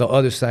 like that, The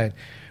Other Side,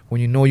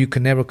 when you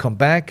can never come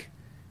back,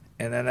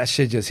 and then that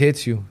shit just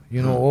hits you.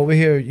 Over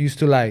here, used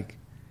to like,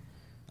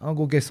 I'm gonna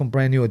go get some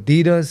brand new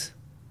Adidas.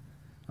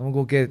 I'm gonna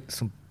go get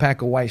some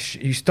pack of white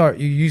you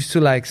used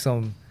to like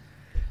some,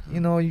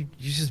 you're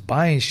just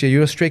buying shit.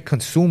 You're a straight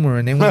consumer,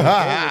 and then when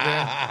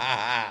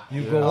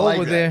you go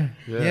over there,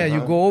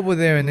 you go over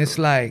there, and it's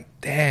like,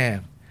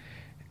 damn.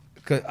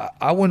 Cause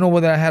I went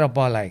over there, I had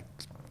about like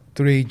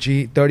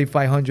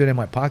 3,500 in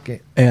my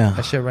pocket. Yeah,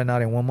 that shit ran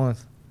out in 1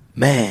 month.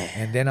 Man.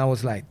 And then I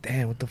was like,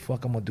 damn, what the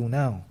fuck I'm gonna do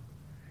now?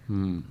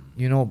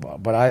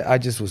 But I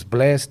just was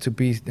blessed to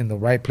be in the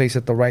right place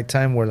at the right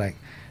time, where like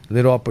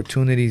little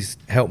opportunities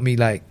helped me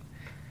like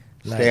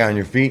stay on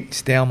your feet,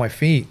 stay on my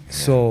feet. Yeah.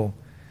 So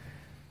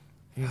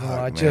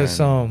I just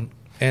and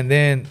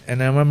then I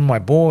remember my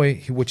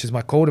boy, which is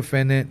my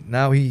co-defendant.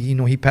 Now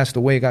he passed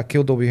away, got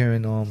killed over here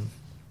and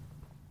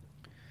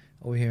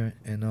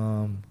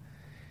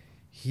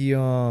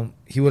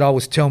he would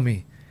always tell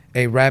me,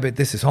 "Hey, Rabbit,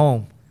 this is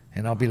home."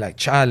 And I'll be like,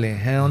 Charlie,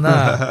 hell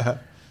nah.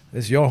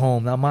 It's your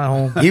home, not my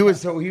home. He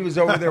was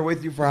over there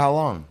with you for how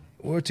long?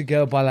 We were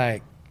together by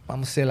like, I'm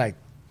going to say like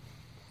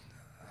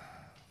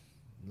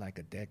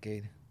a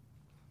decade.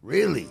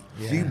 Really?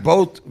 Yeah. So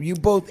you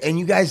both, and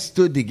you guys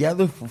stood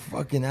together for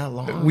fucking that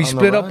long? We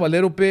split up a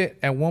little bit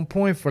at one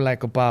point for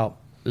like about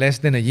less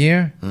than a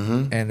year,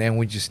 and then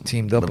we just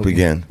teamed up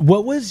again.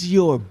 What was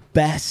your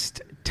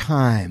best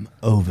time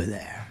over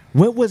there?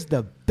 What was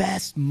the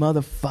best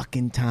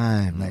motherfucking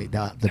time? Like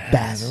the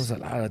best? There was a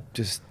lot of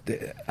just,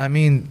 I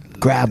mean.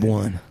 Grab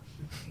one.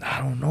 I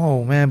don't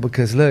know, man,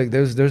 because look,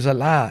 there's a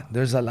lot.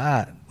 There's a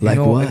lot. Like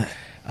what?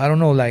 I don't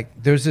know.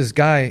 Like there's this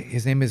guy.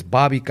 His name is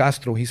Bobby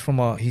Castro. He's from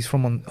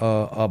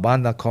a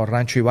banda called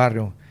Rancho y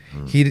Barrio.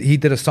 He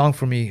did a song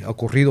for me, a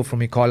corrido for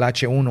me called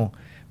H1.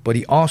 But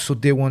he also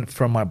did one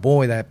for my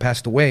boy that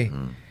passed away.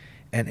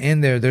 And in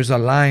there's a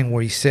line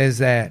where he says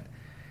that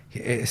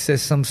it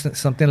says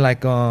something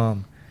like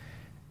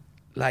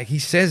he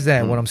says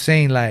that what I'm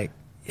saying, like,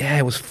 yeah,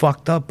 it was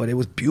fucked up, but it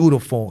was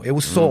beautiful. It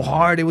was so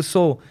hard. It was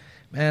so,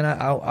 man,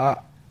 I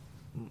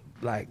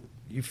like,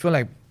 you feel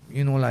like,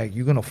 you know, like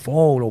you're gonna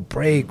fall or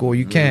break or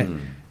you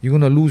can't, you're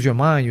gonna lose your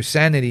mind, your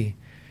sanity.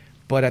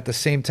 But at the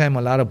same time,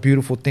 a lot of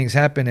beautiful things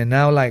happen. And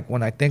now, like,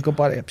 when I think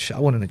about it, I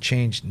wouldn't have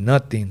changed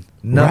nothing.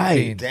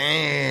 Right. Damn.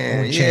 I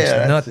wouldn't change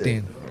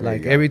nothing.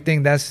 Like,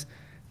 everything that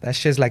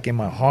shit's like in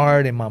my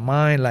heart, in my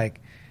mind.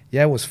 Like,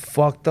 yeah, it was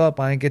fucked up.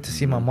 I didn't get to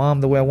see my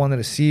mom the way I wanted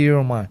to see her,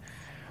 or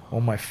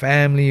my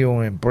family,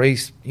 or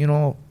embrace, you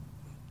know,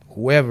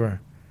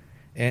 whoever.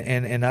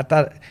 And I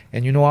thought,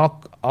 and you know,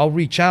 I'll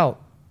reach out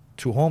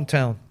to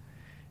hometown,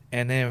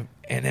 and then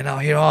I'll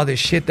hear all this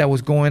shit that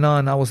was going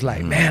on. I was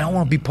like, man, I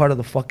want to be part of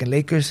the fucking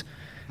Lakers.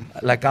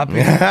 Like, I'll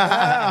be,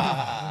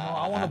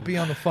 I want to be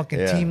on the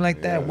fucking team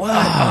like that. What?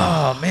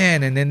 Oh,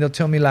 man. And then they'll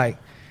tell me, like,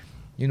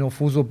 you know,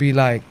 fools will be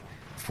like,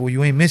 fool,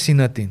 you ain't missing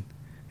nothing.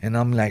 And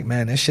I'm like,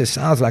 man, that shit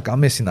sounds like I'm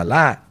missing a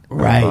lot.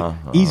 Right.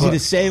 Easy to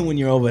say when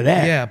you're over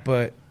there. Yeah,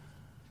 but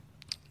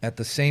at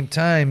the same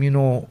time, you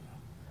know,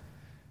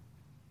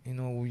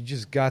 we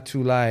just got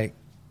to, like,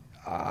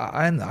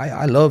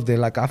 I loved it.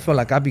 Like, I felt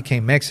like I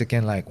became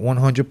Mexican, like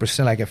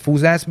 100%. Like, if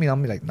fools ask me,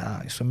 I'm like,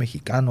 nah, soy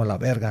mexicano, la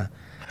verga.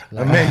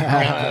 Like,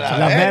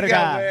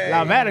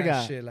 La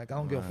verga. Shit, like, I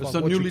don't give a fuck. It's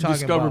a what newly you talking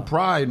discovered about.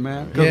 pride,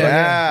 man.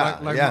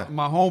 Yeah.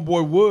 My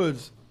homeboy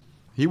Woods,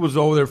 he was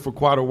over there for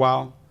quite a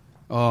while.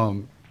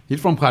 He's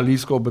from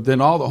Jalisco, but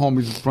then all the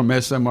homies from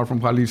SM are from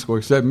Jalisco,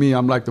 except me.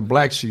 I'm like the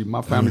black sheep.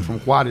 My family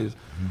from Juarez.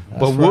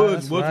 But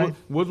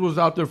Woods was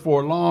out there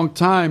for a long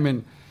time,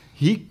 and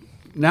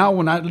now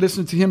when I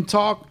listen to him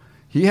talk,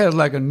 he has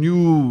like a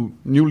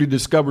newly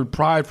discovered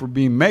pride for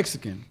being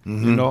Mexican,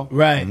 you know?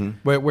 Right.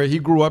 But where he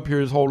grew up here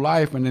his whole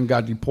life and then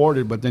got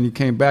deported, but then he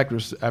came back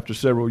after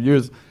several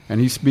years, and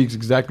he speaks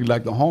exactly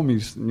like the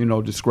homies, you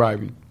know,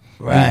 describing.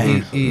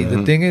 Right.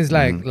 The thing is,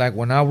 like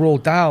when I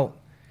rolled out,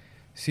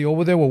 see,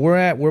 over there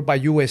where we're by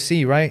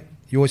USC, right?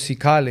 USC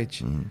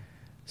College.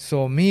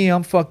 So me,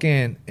 I'm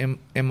fucking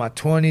in my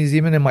 20s,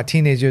 even in my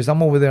teenage years,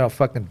 I'm over there at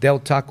fucking Del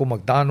Taco,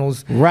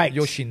 McDonald's, right,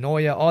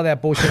 Yoshinoya, all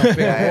that bullshit.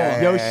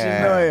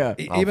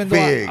 Yoshinoya. Even though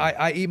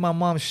I eat my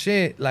mom's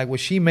shit, like what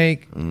she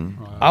make,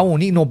 I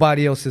won't eat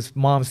nobody else's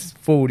mom's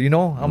food, you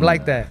know? I'm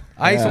like that.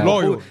 I used to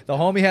loyal. The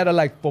homie had a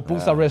like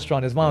pupusa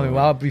restaurant, his mom, and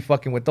I'll be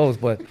fucking with those,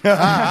 but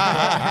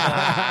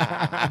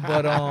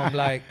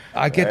like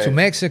I get to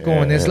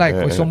Mexico and it's like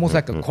it's almost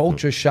like a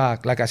culture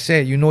shock. Like I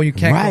said, you know, you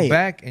can't come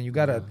back and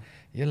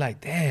you're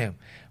like, damn,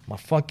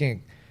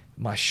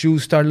 my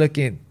shoes start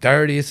looking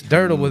dirty. It's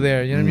dirt over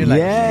there. You know what I mean? Like,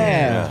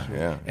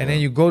 yeah. And then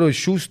you go to a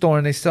shoe store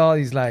and they sell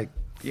these like,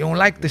 you don't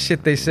like the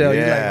shit they sell.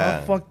 You're like,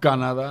 oh, fuck.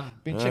 Canada.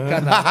 Pinche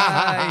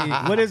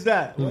Canada. What is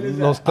that?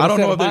 I don't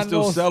know if they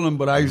still sell them,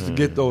 but I used to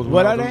get those.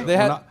 What are they?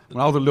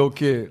 When I was a little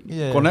kid.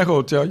 Yeah. Conejo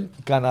will tell you.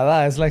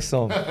 Canada. It's like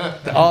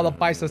all the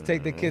paisas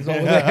take the kids over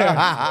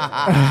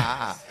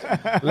there.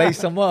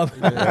 Lace them up.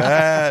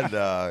 Yeah,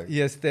 dog.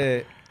 Yes,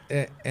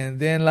 and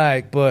then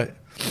like, but,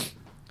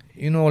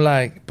 you know,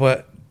 like,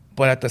 but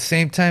at the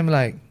same time,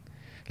 like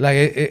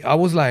I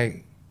was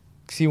like,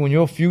 see, when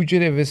you're a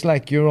fugitive, it's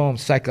like you're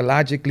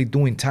psychologically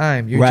doing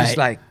time. You're just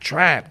like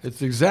trapped.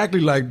 It's exactly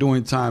like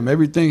doing time.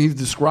 Everything he's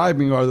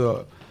describing are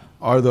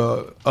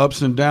the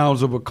ups and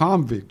downs of a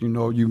convict. You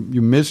know, you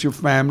miss your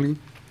family.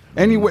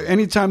 Anyway,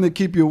 anytime they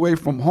keep you away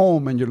from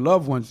home and your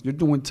loved ones, you're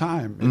doing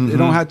time. It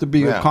don't have to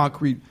be a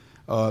concrete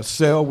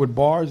cell with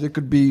bars. It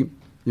could be,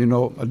 you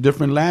know, a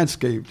different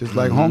landscape, just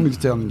like homie's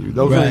telling you.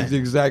 Those are the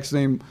exact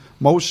same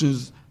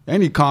motions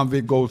any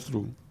convict goes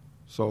through.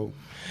 So,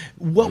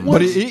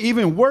 but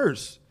even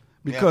worse,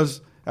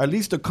 because at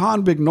least a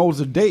convict knows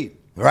a date.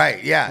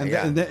 Right,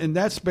 And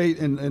that space,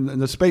 and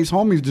the space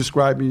homies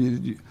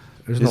describing,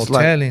 there's no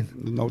telling.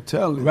 No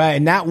telling. Right,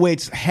 and that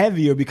weight's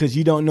heavier because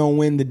you don't know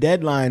when the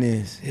deadline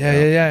is.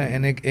 Yeah.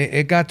 And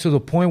it got to the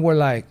point where,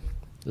 like,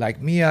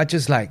 Like me, I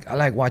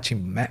like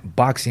watching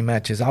boxing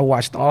matches. I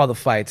watched all the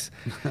fights.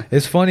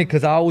 It's funny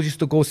because I always used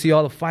to go see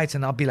all the fights,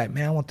 and I'll be like,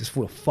 man, I want this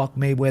fool to fuck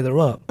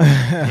Mayweather up.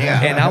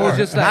 Yeah, and I was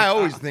just like, I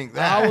always think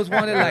that. I always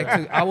wanted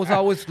I was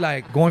always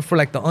like going for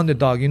like the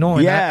underdog, you know.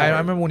 And I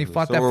remember when he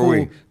fought that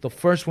fool, the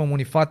first one when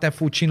he fought that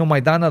fool Chino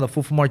Maidana, the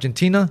fool from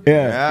Argentina.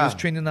 Yeah, he was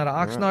training out of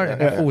Oxnard, and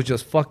that fool was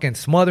just fucking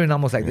smothering. I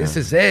was like, this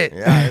is it.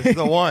 Yeah, it's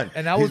the one.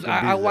 And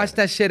I watched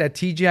that shit at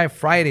TGI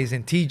Fridays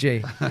in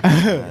TJ,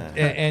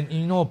 and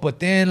you know, but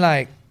then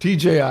like.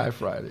 TJI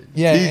Friday.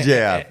 Yeah.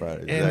 TJI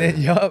Friday. And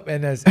then,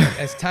 and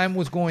as time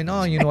was going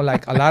on, you know,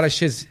 like a lot of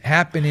shit's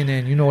happening,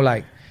 and you know,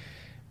 like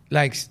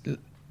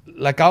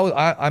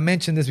I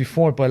mentioned this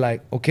before, but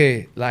like,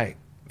 okay, like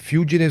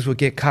fugitives would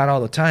get caught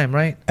all the time,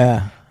 right?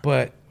 Yeah.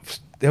 But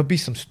there'll be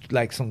some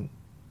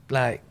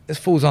this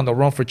fool's on the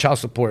run for child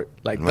support,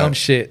 like dumb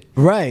shit.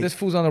 Right. This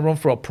fool's on the run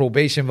for a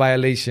probation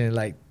violation,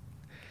 like,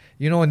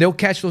 you know, and they'll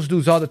catch those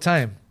dudes all the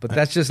time, but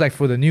that's just like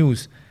for the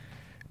news.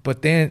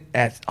 But then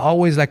at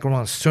always like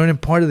around a certain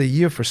part of the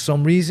year, for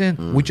some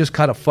reason, we just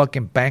caught a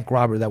fucking bank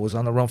robber that was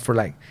on the run for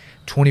like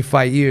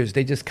 25 years.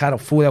 They just caught a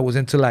fool that was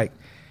into like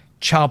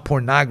child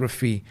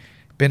pornography,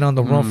 been on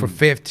the run for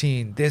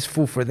 15, this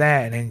fool for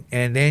that.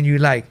 And then you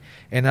like,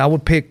 and I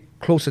would pay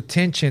close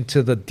attention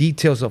to the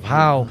details of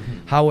how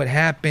it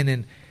happened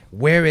and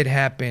where it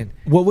happened.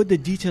 What would the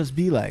details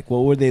be like? What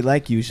were they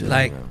like usually?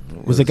 Like,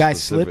 was the guy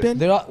slipping?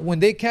 When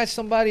they catch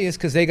somebody, it's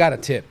because they got a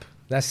tip.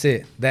 That's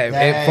it. From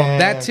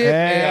that tip,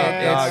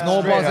 it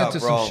snowballs into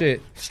some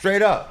shit.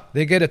 Straight up.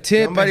 They get a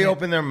tip. Somebody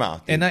open their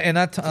mouth. Dude.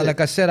 Like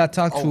I said, I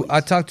talked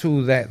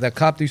to that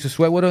cop that used to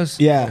sweat with us.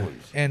 Yeah.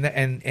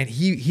 And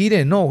he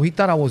didn't know. He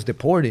thought I was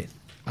deported.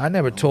 I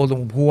never told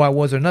him who I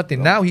was or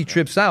nothing. Now he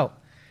trips out.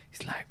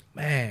 He's like,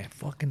 man,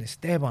 fucking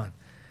Esteban.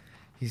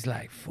 He's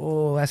like,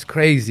 fool, that's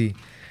crazy.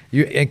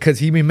 Because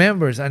he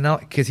remembers,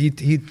 because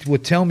he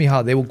would tell me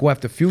how they would go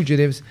after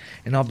fugitives,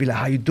 and I'll be like,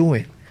 how you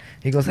doing?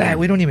 He goes,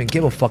 we don't even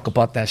give a fuck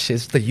about that shit.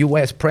 It's the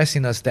U.S.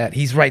 pressing us that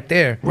he's right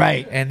there.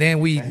 Right. And then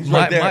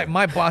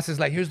my boss is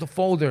like, here's the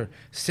folder.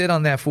 Sit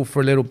on that fool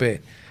for a little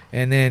bit.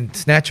 And then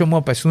snatch him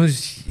up. As soon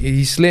as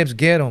he slips,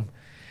 get him.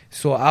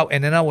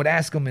 And then I would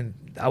ask him,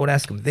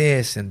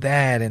 this and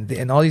that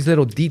and all these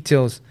little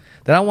details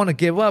that I want to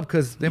give up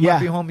because there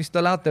might be homies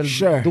still out there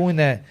doing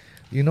that.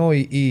 You know,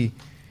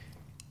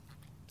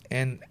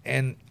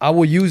 and I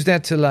will use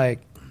that to like,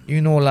 you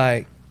know,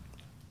 like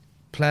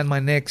plan my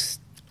next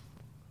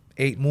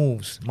 8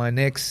 moves, my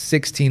next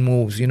 16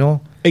 moves, you know?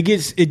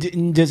 Does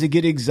it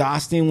get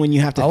exhausting when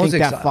you have to think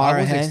that far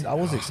ahead? I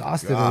was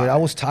exhausted. I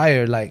was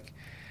tired. Like,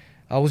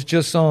 I was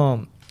just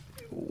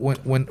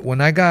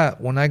when I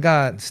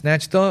got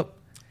snatched up,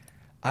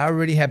 I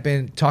already had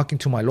been talking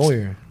to my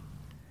lawyer.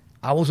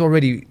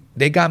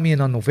 They got me in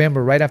on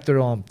November right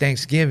after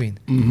Thanksgiving.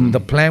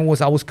 The plan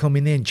was I was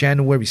coming in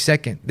January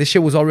 2nd. This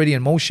shit was already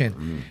in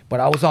motion, but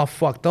I was all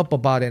fucked up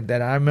about it.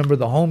 That I remember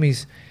the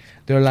homies,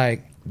 they're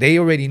like, they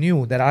already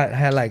knew that I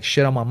had like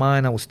shit on my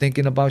mind. I was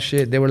thinking about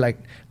shit. They were like,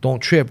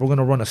 don't trip. We're going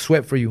to run a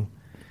sweat for you.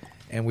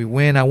 And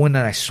I went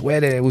and I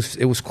sweated. It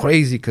was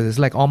crazy because it's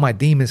like all my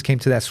demons came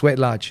to that sweat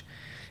lodge.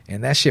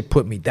 And that shit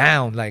put me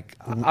down. Like,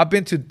 I've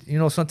been to, you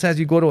know, sometimes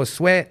you go to a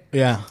sweat.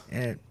 Yeah.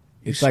 And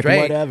it's straight.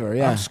 like whatever,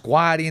 yeah. I'm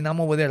squatting.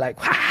 I'm over there like,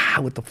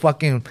 with the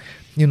fucking,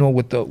 you know,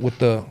 with the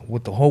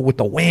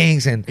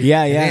wings. And,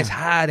 and it's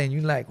hot. And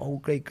you're like, oh,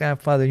 great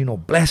grandfather, you know,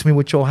 bless me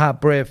with your hot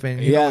breath.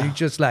 And, you know, you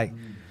just like...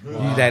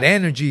 that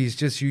energy is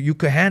just you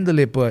could handle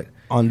it, but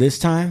on this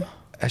time,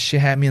 that shit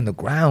had me on the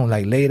ground,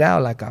 like laid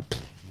out, like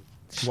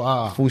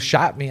fool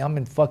shot me. I'm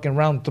in fucking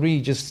round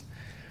 3, just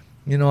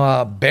you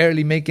know,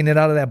 barely making it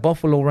out of that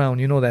Buffalo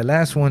round, you know, that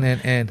last one.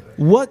 And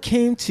what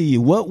came to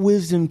you? What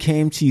wisdom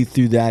came to you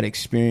through that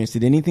experience?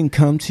 Did anything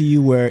come to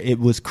you where it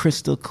was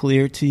crystal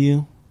clear to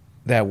you?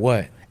 That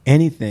what?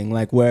 Anything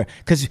like where,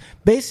 because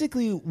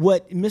basically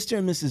what Mr.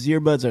 and Mrs.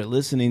 Earbuds are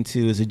listening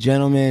to is a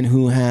gentleman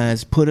who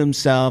has put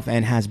himself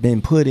and has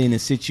been put in a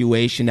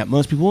situation that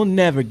most people will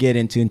never get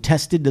into and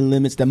tested the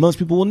limits that most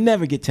people will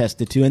never get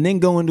tested to, and then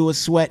go into a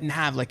sweat and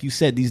have, like you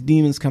said, these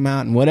demons come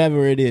out and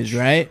whatever it is,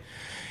 right?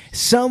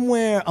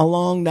 Somewhere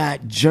along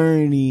that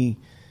journey,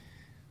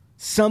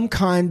 some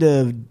kind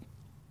of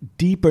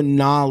deeper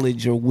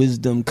knowledge or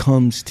wisdom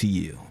comes to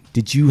you.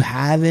 Did you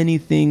have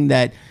anything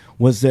that...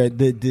 Was there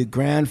the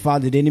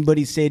grandfather? Did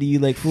anybody say to you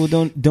like, "Fool,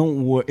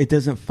 don't worry, it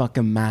doesn't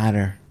fucking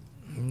matter"?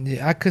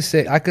 Yeah, I could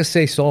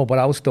say so, but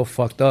I was still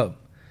fucked up.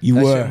 You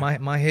were.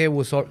 Shit, my head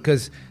was,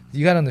 because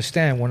you gotta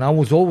understand, when I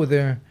was over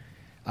there,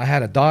 I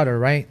had a daughter,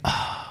 right?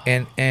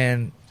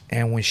 and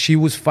when she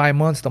was 5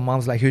 months, the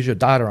mom's like, "Here's your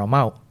daughter, I'm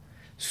out."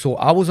 So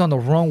I was on the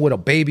run with a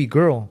baby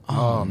girl.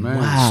 Oh man!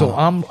 Wow. So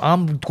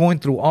I'm going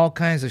through all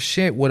kinds of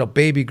shit with a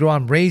baby girl.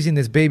 I'm raising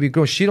this baby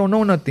girl. She don't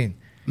know nothing.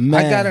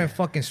 Man. I got her in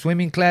fucking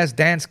swimming class,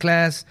 dance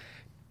class,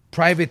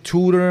 private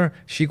tutor.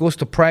 She goes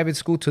to private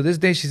school. To this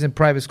day, she's in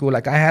private school.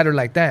 Like, I had her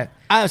like that.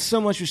 I have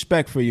so much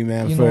respect for you,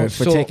 man, you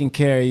for taking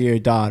care of your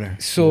daughter.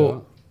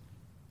 So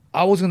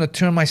I was going to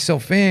turn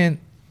myself in,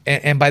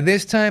 And by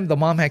this time, the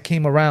mom had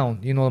came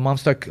around. You know, the mom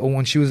started,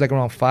 when she was like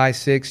around 5,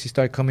 6, she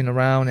started coming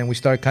around and we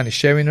started kind of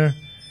sharing her.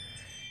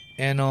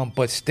 And,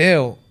 but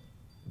still,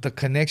 the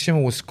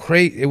connection was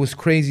crazy. It was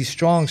crazy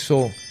strong.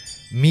 So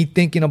me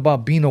thinking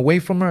about being away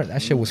from her,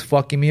 that shit was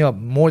fucking me up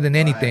more than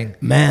anything.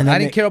 Man, I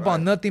didn't care about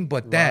nothing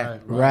but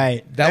that.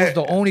 Right. That was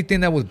the only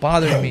thing that was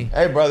bothering me.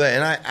 Hey, brother,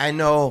 and I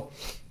know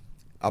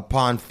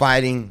upon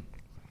fighting,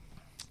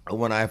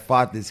 when I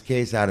fought this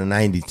case out of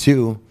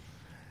 92,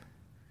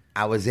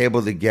 I was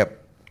able to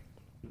get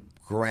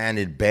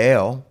granted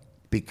bail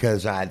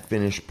because I had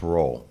finished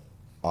parole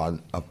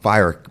on a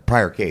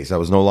prior case. I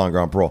was no longer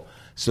on parole.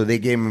 So they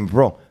gave me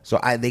parole. So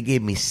they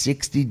gave me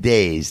 60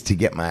 days to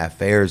get my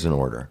affairs in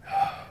order.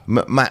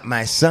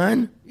 My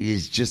son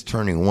is just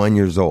turning 1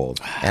 year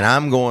old, and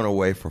I'm going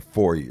away for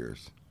 4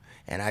 years.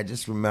 And I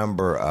just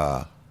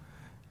remember,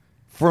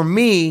 for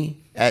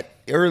me, at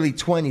early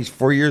 20s,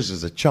 4 years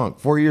is a chunk.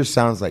 4 years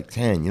sounds like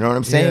 10. You know what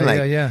I'm saying?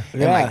 Yeah.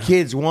 And my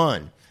kids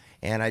won.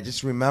 And I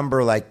just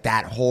remember like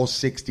that whole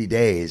 60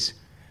 days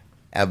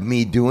of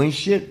me doing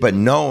shit, but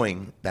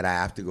knowing that I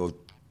have to go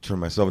turn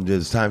myself into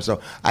this time.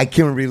 So I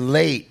can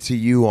relate to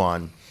you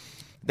on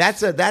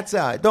that's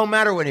a don't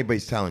matter what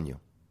anybody's telling you.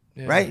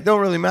 Yeah. Right? It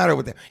don't really matter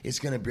what it's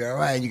gonna be all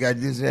right. You gotta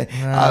do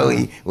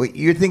this.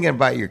 You're thinking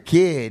about your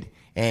kid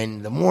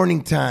and the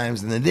morning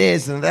times and the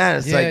this and that.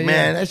 It's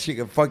man, that shit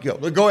can fuck you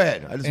up. But go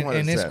ahead. I just want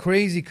to say. And it's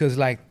crazy because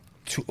like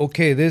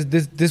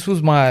this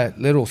was my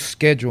little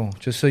schedule,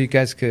 just so you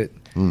guys could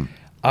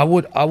I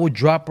would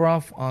drop her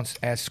off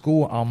at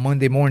school on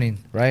Monday morning,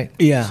 right?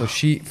 Yeah. So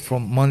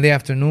from Monday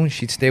afternoon,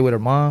 she'd stay with her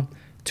mom.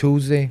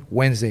 Tuesday,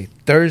 Wednesday,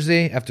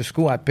 Thursday after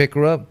school, I'd pick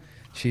her up.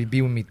 She'd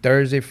be with me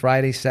Thursday,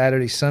 Friday,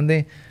 Saturday,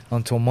 Sunday,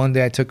 until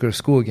Monday I took her to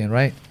school again,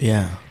 right?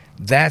 Yeah.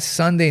 That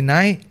Sunday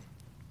night,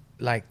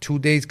 like 2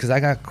 days, because I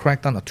got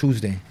cracked on a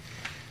Tuesday.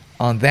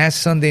 On that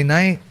Sunday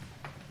night,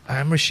 I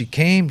remember she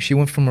came to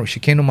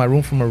my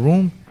room from her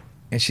room,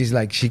 and she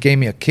gave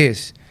me a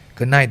kiss.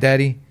 Good night,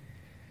 Daddy.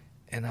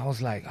 And I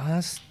was like,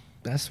 oh,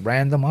 that's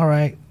random. All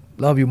right.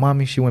 Love you,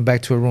 Mommy. She went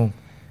back to her room.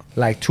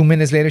 Like 2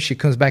 minutes later, she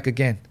comes back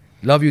again.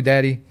 Love you,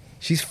 Daddy.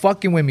 She's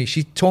fucking with me.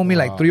 She told me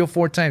like 3 or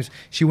 4 times.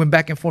 She went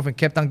back and forth and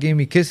kept on giving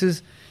me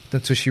kisses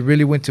until she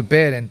really went to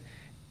bed. And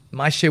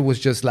my shit was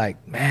just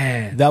like,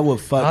 man. That would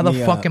fuck me up. How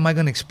the fuck am I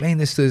going to explain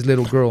this to this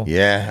little girl?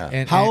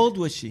 Yeah. How old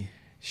was she?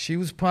 She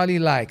was probably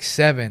like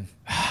 7.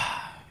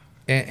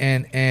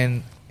 and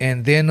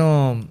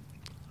then,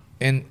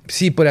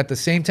 but at the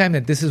same time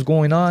that this is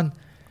going on,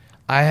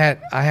 I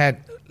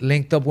had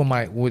linked up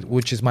with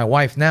which is my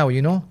wife now,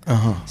 you know?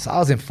 Uh-huh. So I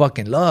was in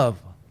fucking love.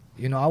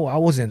 You know, I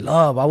was in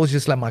love. I was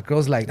just like, my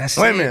girl's like, that's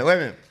Wait a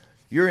minute.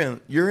 You're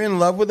in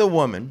love with a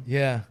woman.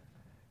 Yeah.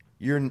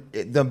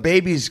 The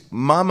baby's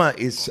mama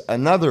is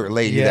another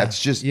lady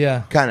that's just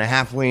kind of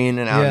halfway in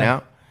and out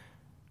now.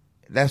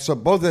 That's so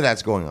both of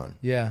that's going on.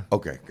 Yeah.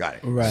 Okay, got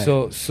it. Right.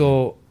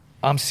 So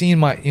I'm seeing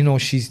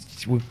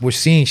we're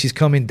seeing she's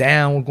coming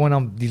down. We're going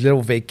on these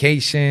little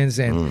vacations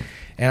and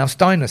I'm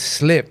starting to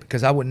slip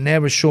because I would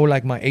never show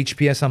like my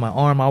HPS on my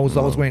arm. I was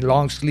always wearing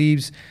long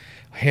sleeves.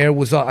 Hair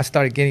was up. It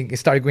started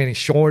getting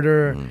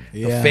shorter.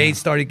 The fade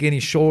started getting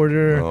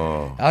shorter.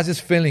 I was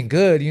just feeling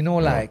good, you know,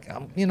 like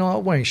I'm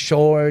wearing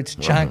shorts,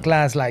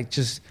 chanclas, like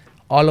just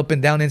all up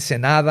and down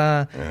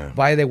Ensenada,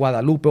 Valle de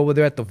Guadalupe over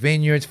there at the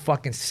vineyards,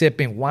 fucking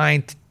sipping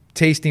wine,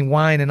 tasting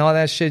wine and all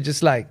that shit,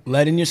 just like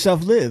letting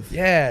yourself live.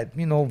 Yeah,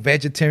 you know,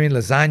 vegetarian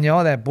lasagna,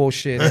 all that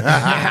bullshit.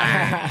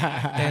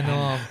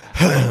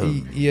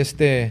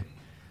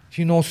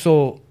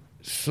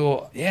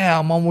 So yeah,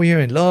 I'm over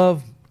here in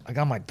love. I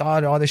got my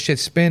daughter, all this shit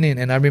spinning,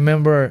 and I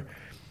remember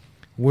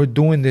we're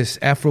doing this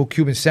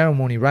Afro-Cuban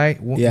ceremony,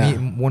 right?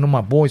 One of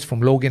my boys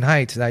from Logan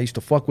Heights that I used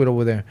to fuck with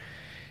over there,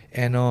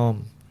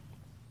 and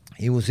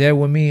he was there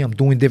with me. I'm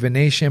doing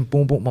divination,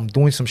 boom, boom. I'm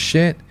doing some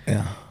shit,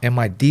 and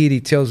my deity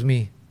tells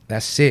me,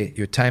 "That's it.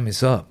 Your time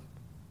is up.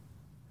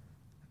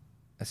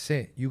 That's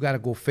it. You gotta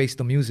go face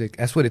the music."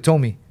 That's what it told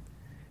me,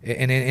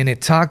 and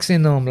it talks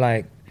in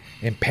like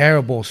in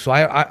parables. So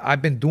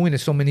I've been doing it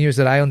so many years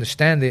that I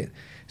understand it.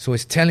 So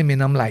it's telling me,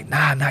 and I'm like,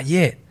 nah, not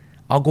yet.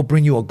 I'll go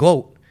bring you a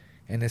goat.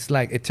 And it's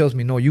like, it tells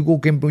me, no, you go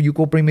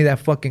bring me that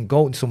fucking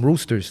goat and some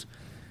roosters.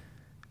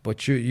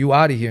 But you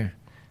out of here.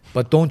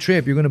 But don't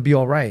trip. You're going to be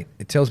all right.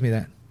 It tells me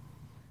that.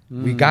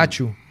 We got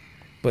you.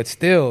 But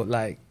still,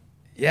 like,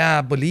 yeah,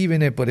 I believe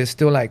in it, but it's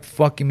still like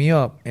fucking me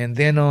up. And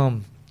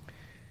then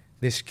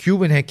this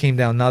Cuban head came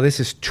down. Now this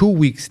is 2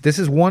 weeks. This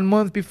is 1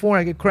 month before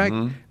I get cracked.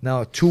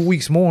 Now 2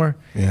 weeks more.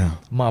 Yeah.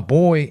 My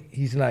boy,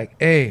 he's like,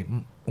 hey,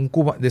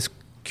 this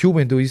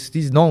Cuban dude,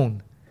 he's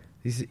known.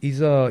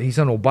 He's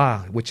an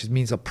oba, which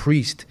means a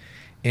priest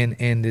in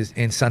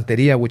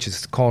Santeria, which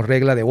is called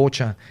Regla de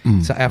Ocha.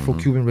 It's an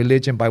Afro-Cuban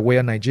religion by way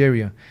of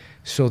Nigeria.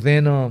 So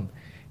then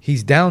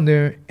he's down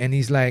there and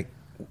he's like,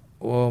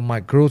 oh, my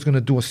girl's gonna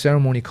do a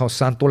ceremony called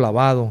Santo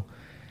Lavado,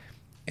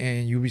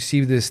 and you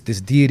receive this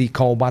deity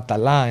called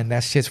Batala, and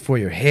that shit's for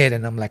your head.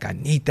 And I'm like, I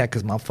need that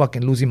because I'm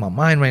fucking losing my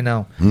mind right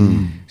now.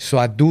 So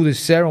I do this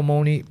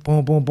ceremony,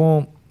 boom, boom,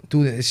 boom.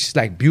 dude, it's just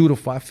like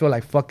beautiful. I feel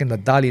like fucking the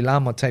Dalai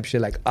Lama type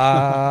shit, like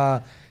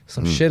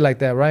some shit like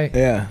that, right?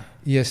 Yeah.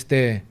 Yes,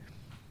 there.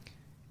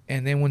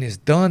 And then when it's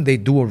done, they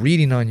do a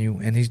reading on you,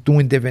 and he's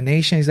doing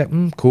divination. He's like,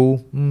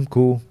 cool,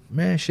 cool,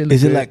 man. Shit looks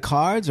Is it good. like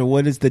cards or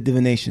what is the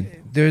divination?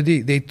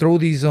 They throw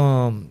these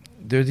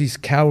they're these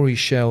cowrie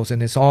shells,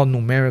 and it's all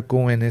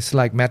numerical and it's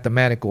like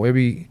mathematical.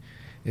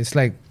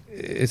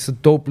 It's a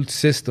dope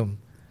system,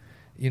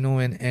 you know,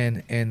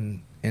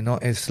 and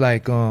it's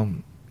like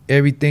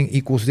everything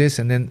equals this,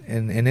 and then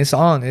and it's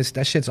on.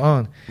 That shit's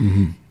on.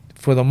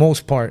 For the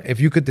most part, if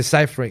you could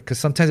decipher it, because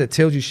sometimes it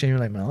tells you shit, and you're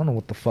like, man, I don't know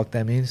what the fuck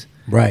that means.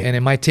 Right. And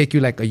it might take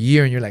you like a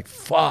year, and you're like,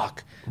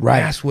 fuck.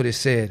 Right. That's what it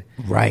said.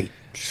 Right.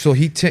 So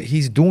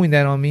he's doing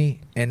that on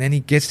me, and then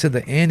he gets to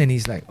the end, and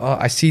he's like, oh,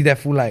 I see that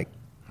fool like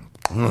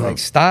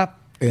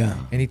stop. Yeah.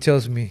 And he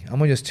tells me, I'm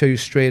gonna just tell you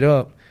straight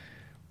up,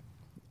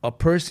 a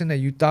person that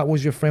you thought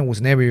was your friend was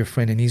never your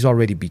friend, and he's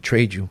already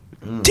betrayed you.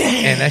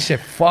 Damn. And that shit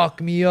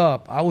fucked me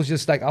up. I was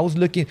just like, I was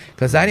looking,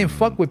 because I didn't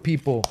fuck with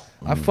people.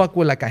 I fuck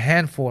with like a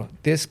handful.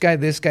 This guy,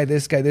 and this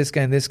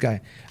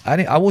guy.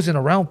 I wasn't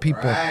around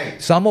people. Right.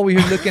 So I'm over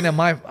here looking at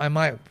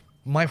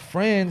my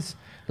friends,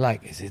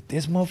 like, is it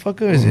this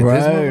motherfucker? Is it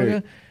this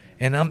motherfucker?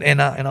 And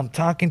I'm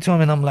talking to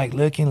him, and I'm like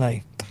looking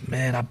like,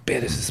 man, I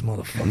bet it's this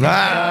motherfucker.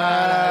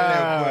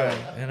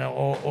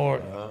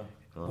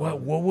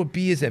 What would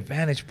be his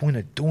advantage point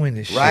of doing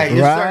this shit? Right.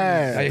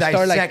 I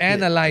start like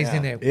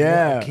analyzing it.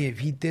 Yeah. Okay, if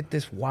he did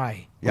this,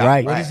 why? Yeah.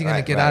 Right. What is he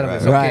gonna get out of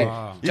this? Right.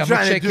 Okay, You're I'm trying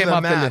gonna to check do him the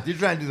off the math. list. You're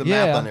trying to do the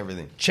math on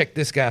everything. Check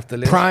this guy off the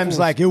list. Prime's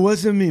like, it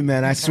wasn't me,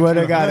 man. I swear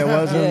to God, it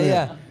wasn't me.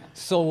 Yeah.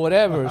 So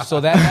whatever. So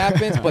that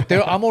happens, but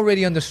I'm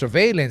already under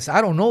surveillance.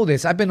 I don't know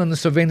this. I've been under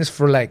surveillance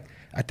for like,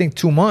 I think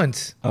 2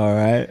 months. All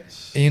right.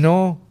 You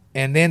know?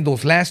 And then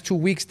those last 2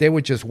 weeks, they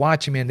were just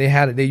watching me, and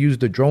they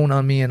used the drone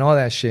on me and all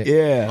that shit.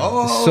 Yeah.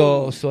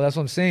 So that's what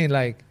I'm saying.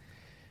 Like,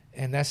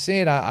 and that's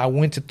it. I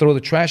went to throw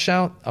the trash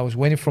out. I was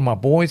waiting for my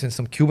boys and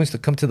some Cubans to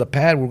come to the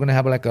pad. We're gonna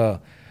have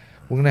a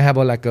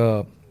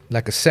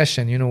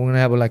session. You know, we're gonna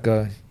have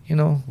we're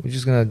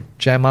just gonna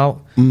jam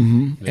out.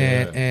 Mm-hmm.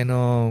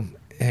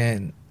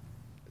 And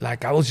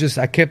like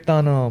I kept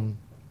on.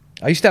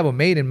 I used to have a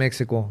maid in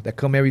Mexico that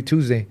come every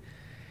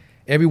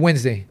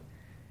Wednesday.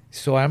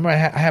 So I remember I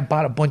had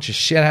bought a bunch of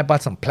shit. I had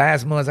bought some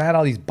plasmas. I had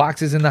all these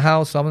boxes in the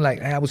house. So I'm like,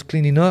 I was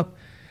cleaning up.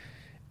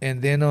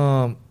 And then,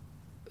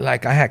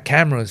 like, I had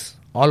cameras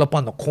all up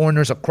on the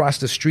corners, across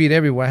the street,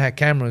 everywhere. I had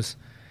cameras.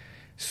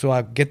 So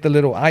I get the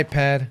little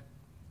iPad,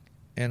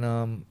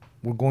 and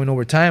we're going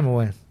over time or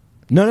what?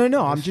 No.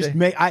 I'm just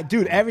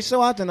dude. Every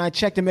so often I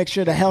check to make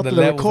sure the health of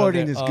the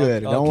recording is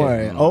good. Don't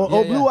worry.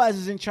 Blue Eyes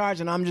is in charge,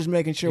 and I'm just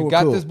making sure we're cool.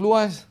 You got this, Blue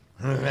Eyes?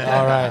 All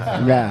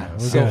right. Yeah.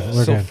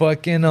 So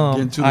fucking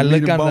I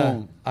look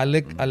on the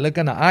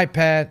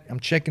iPad. I'm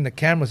checking the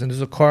cameras, and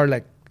there's a car.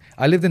 Like,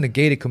 I lived in a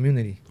gated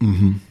community.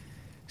 Mm-hmm.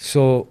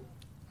 So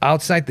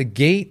outside the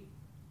gate,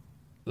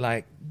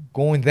 like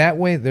going that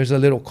way, there's a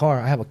little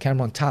car. I have a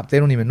camera on top. They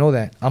don't even know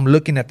that. I'm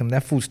looking at them.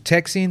 That fool's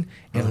texting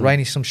and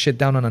writing some shit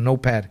down on a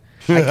notepad.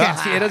 I can't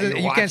see it.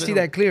 You can't see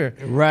that clear.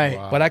 Right.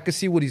 Wow. But I could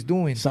see what he's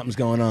doing. Something's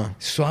going on.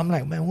 So I'm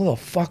like, man, what the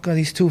fuck are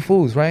these two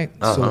fools, right?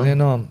 So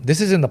then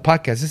this is in the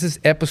podcast. This is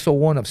episode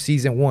 1 of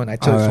season 1. I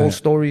tell this whole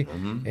story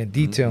in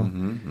detail.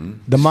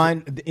 The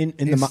mind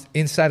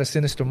inside a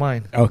sinister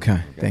mind.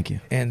 Okay, thank you.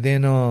 And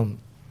then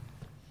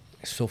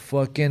so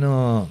fucking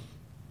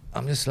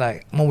I'm just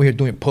like, I'm over here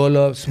doing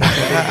pull-ups, smoking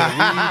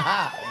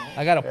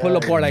I got a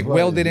pull-up bar like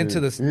welded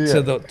into the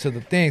to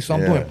the thing. So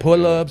I'm doing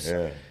pull-ups.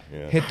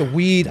 Hit the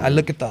weed. I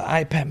look at the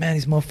iPad. Man,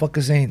 these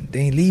motherfuckers ain't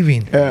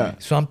leaving. Yeah.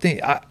 So I'm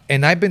thinking,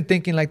 and I've been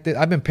thinking like this.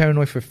 I've been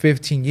paranoid for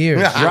 15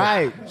 years.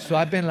 Right. So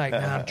I've been like,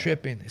 nah, I'm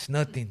tripping. It's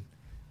nothing.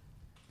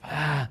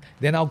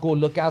 Then I'll go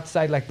look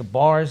outside, like the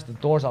bars, the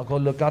doors. I'll go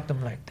look out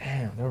them, like,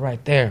 damn, they're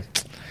right there.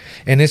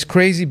 And it's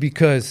crazy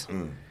because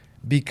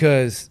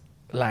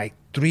like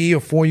 3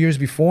 or 4 years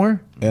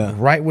before,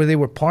 right where they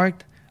were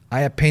parked, I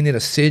had painted a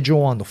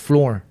sigil on the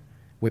floor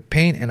with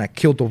paint, and I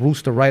killed the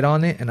rooster right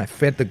on it, and I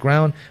fed the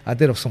ground. I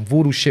did some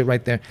voodoo shit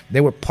right there.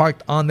 They were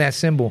parked on that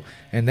symbol,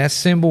 and that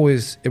symbol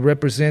it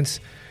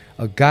represents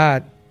a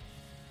god.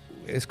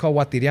 It's called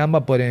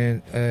Watiriamba, but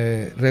in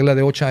Regla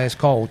de Ocha, it's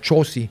called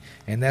Ochosi,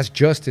 and that's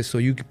justice. So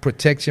you get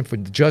protection for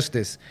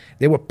justice.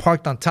 They were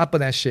parked on top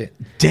of that shit.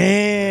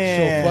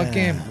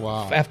 Damn. So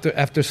fucking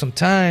after some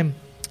time,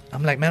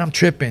 I'm like, man, I'm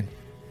tripping.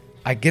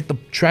 I get the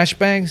trash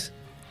bags,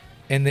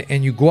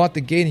 and you go out the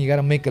gate, and you got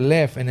to make a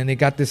left, and then they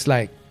got this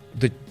like.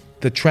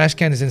 The trash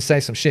can is inside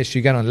some shit, so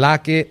you gotta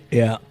unlock it.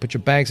 Yeah. Put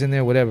your bags in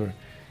there, whatever.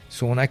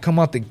 So when I come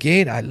out the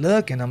gate, I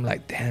look and I'm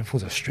like, damn,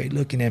 fools are straight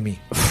looking at me.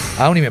 I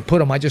don't even put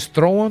them. I just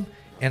throw them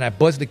and I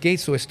buzz the gate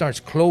so it starts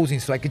closing,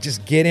 so I could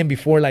just get in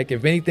before, like,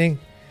 if anything.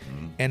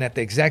 And at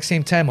the exact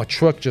same time, a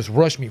truck just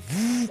rushed me.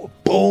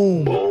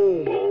 Boom.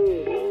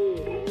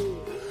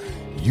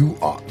 You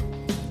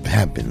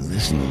have been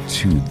listening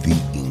to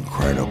the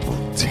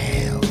incredible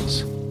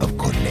tales of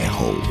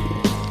Conejo,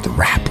 the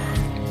rapper.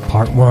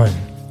 Part 1.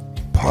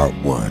 Part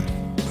 1.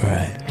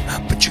 Right.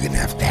 But you're going to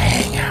have to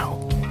hang out.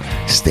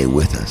 Stay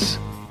with us.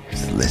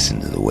 Just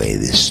listen to the way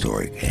this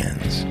story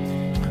ends.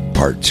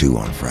 Part 2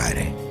 on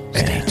Friday.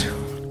 Stay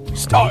tuned.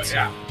 Stay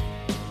tuned.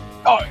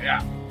 Oh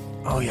yeah.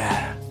 Oh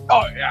yeah. Oh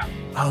yeah.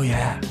 Oh yeah. Oh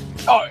yeah.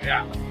 Oh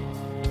yeah.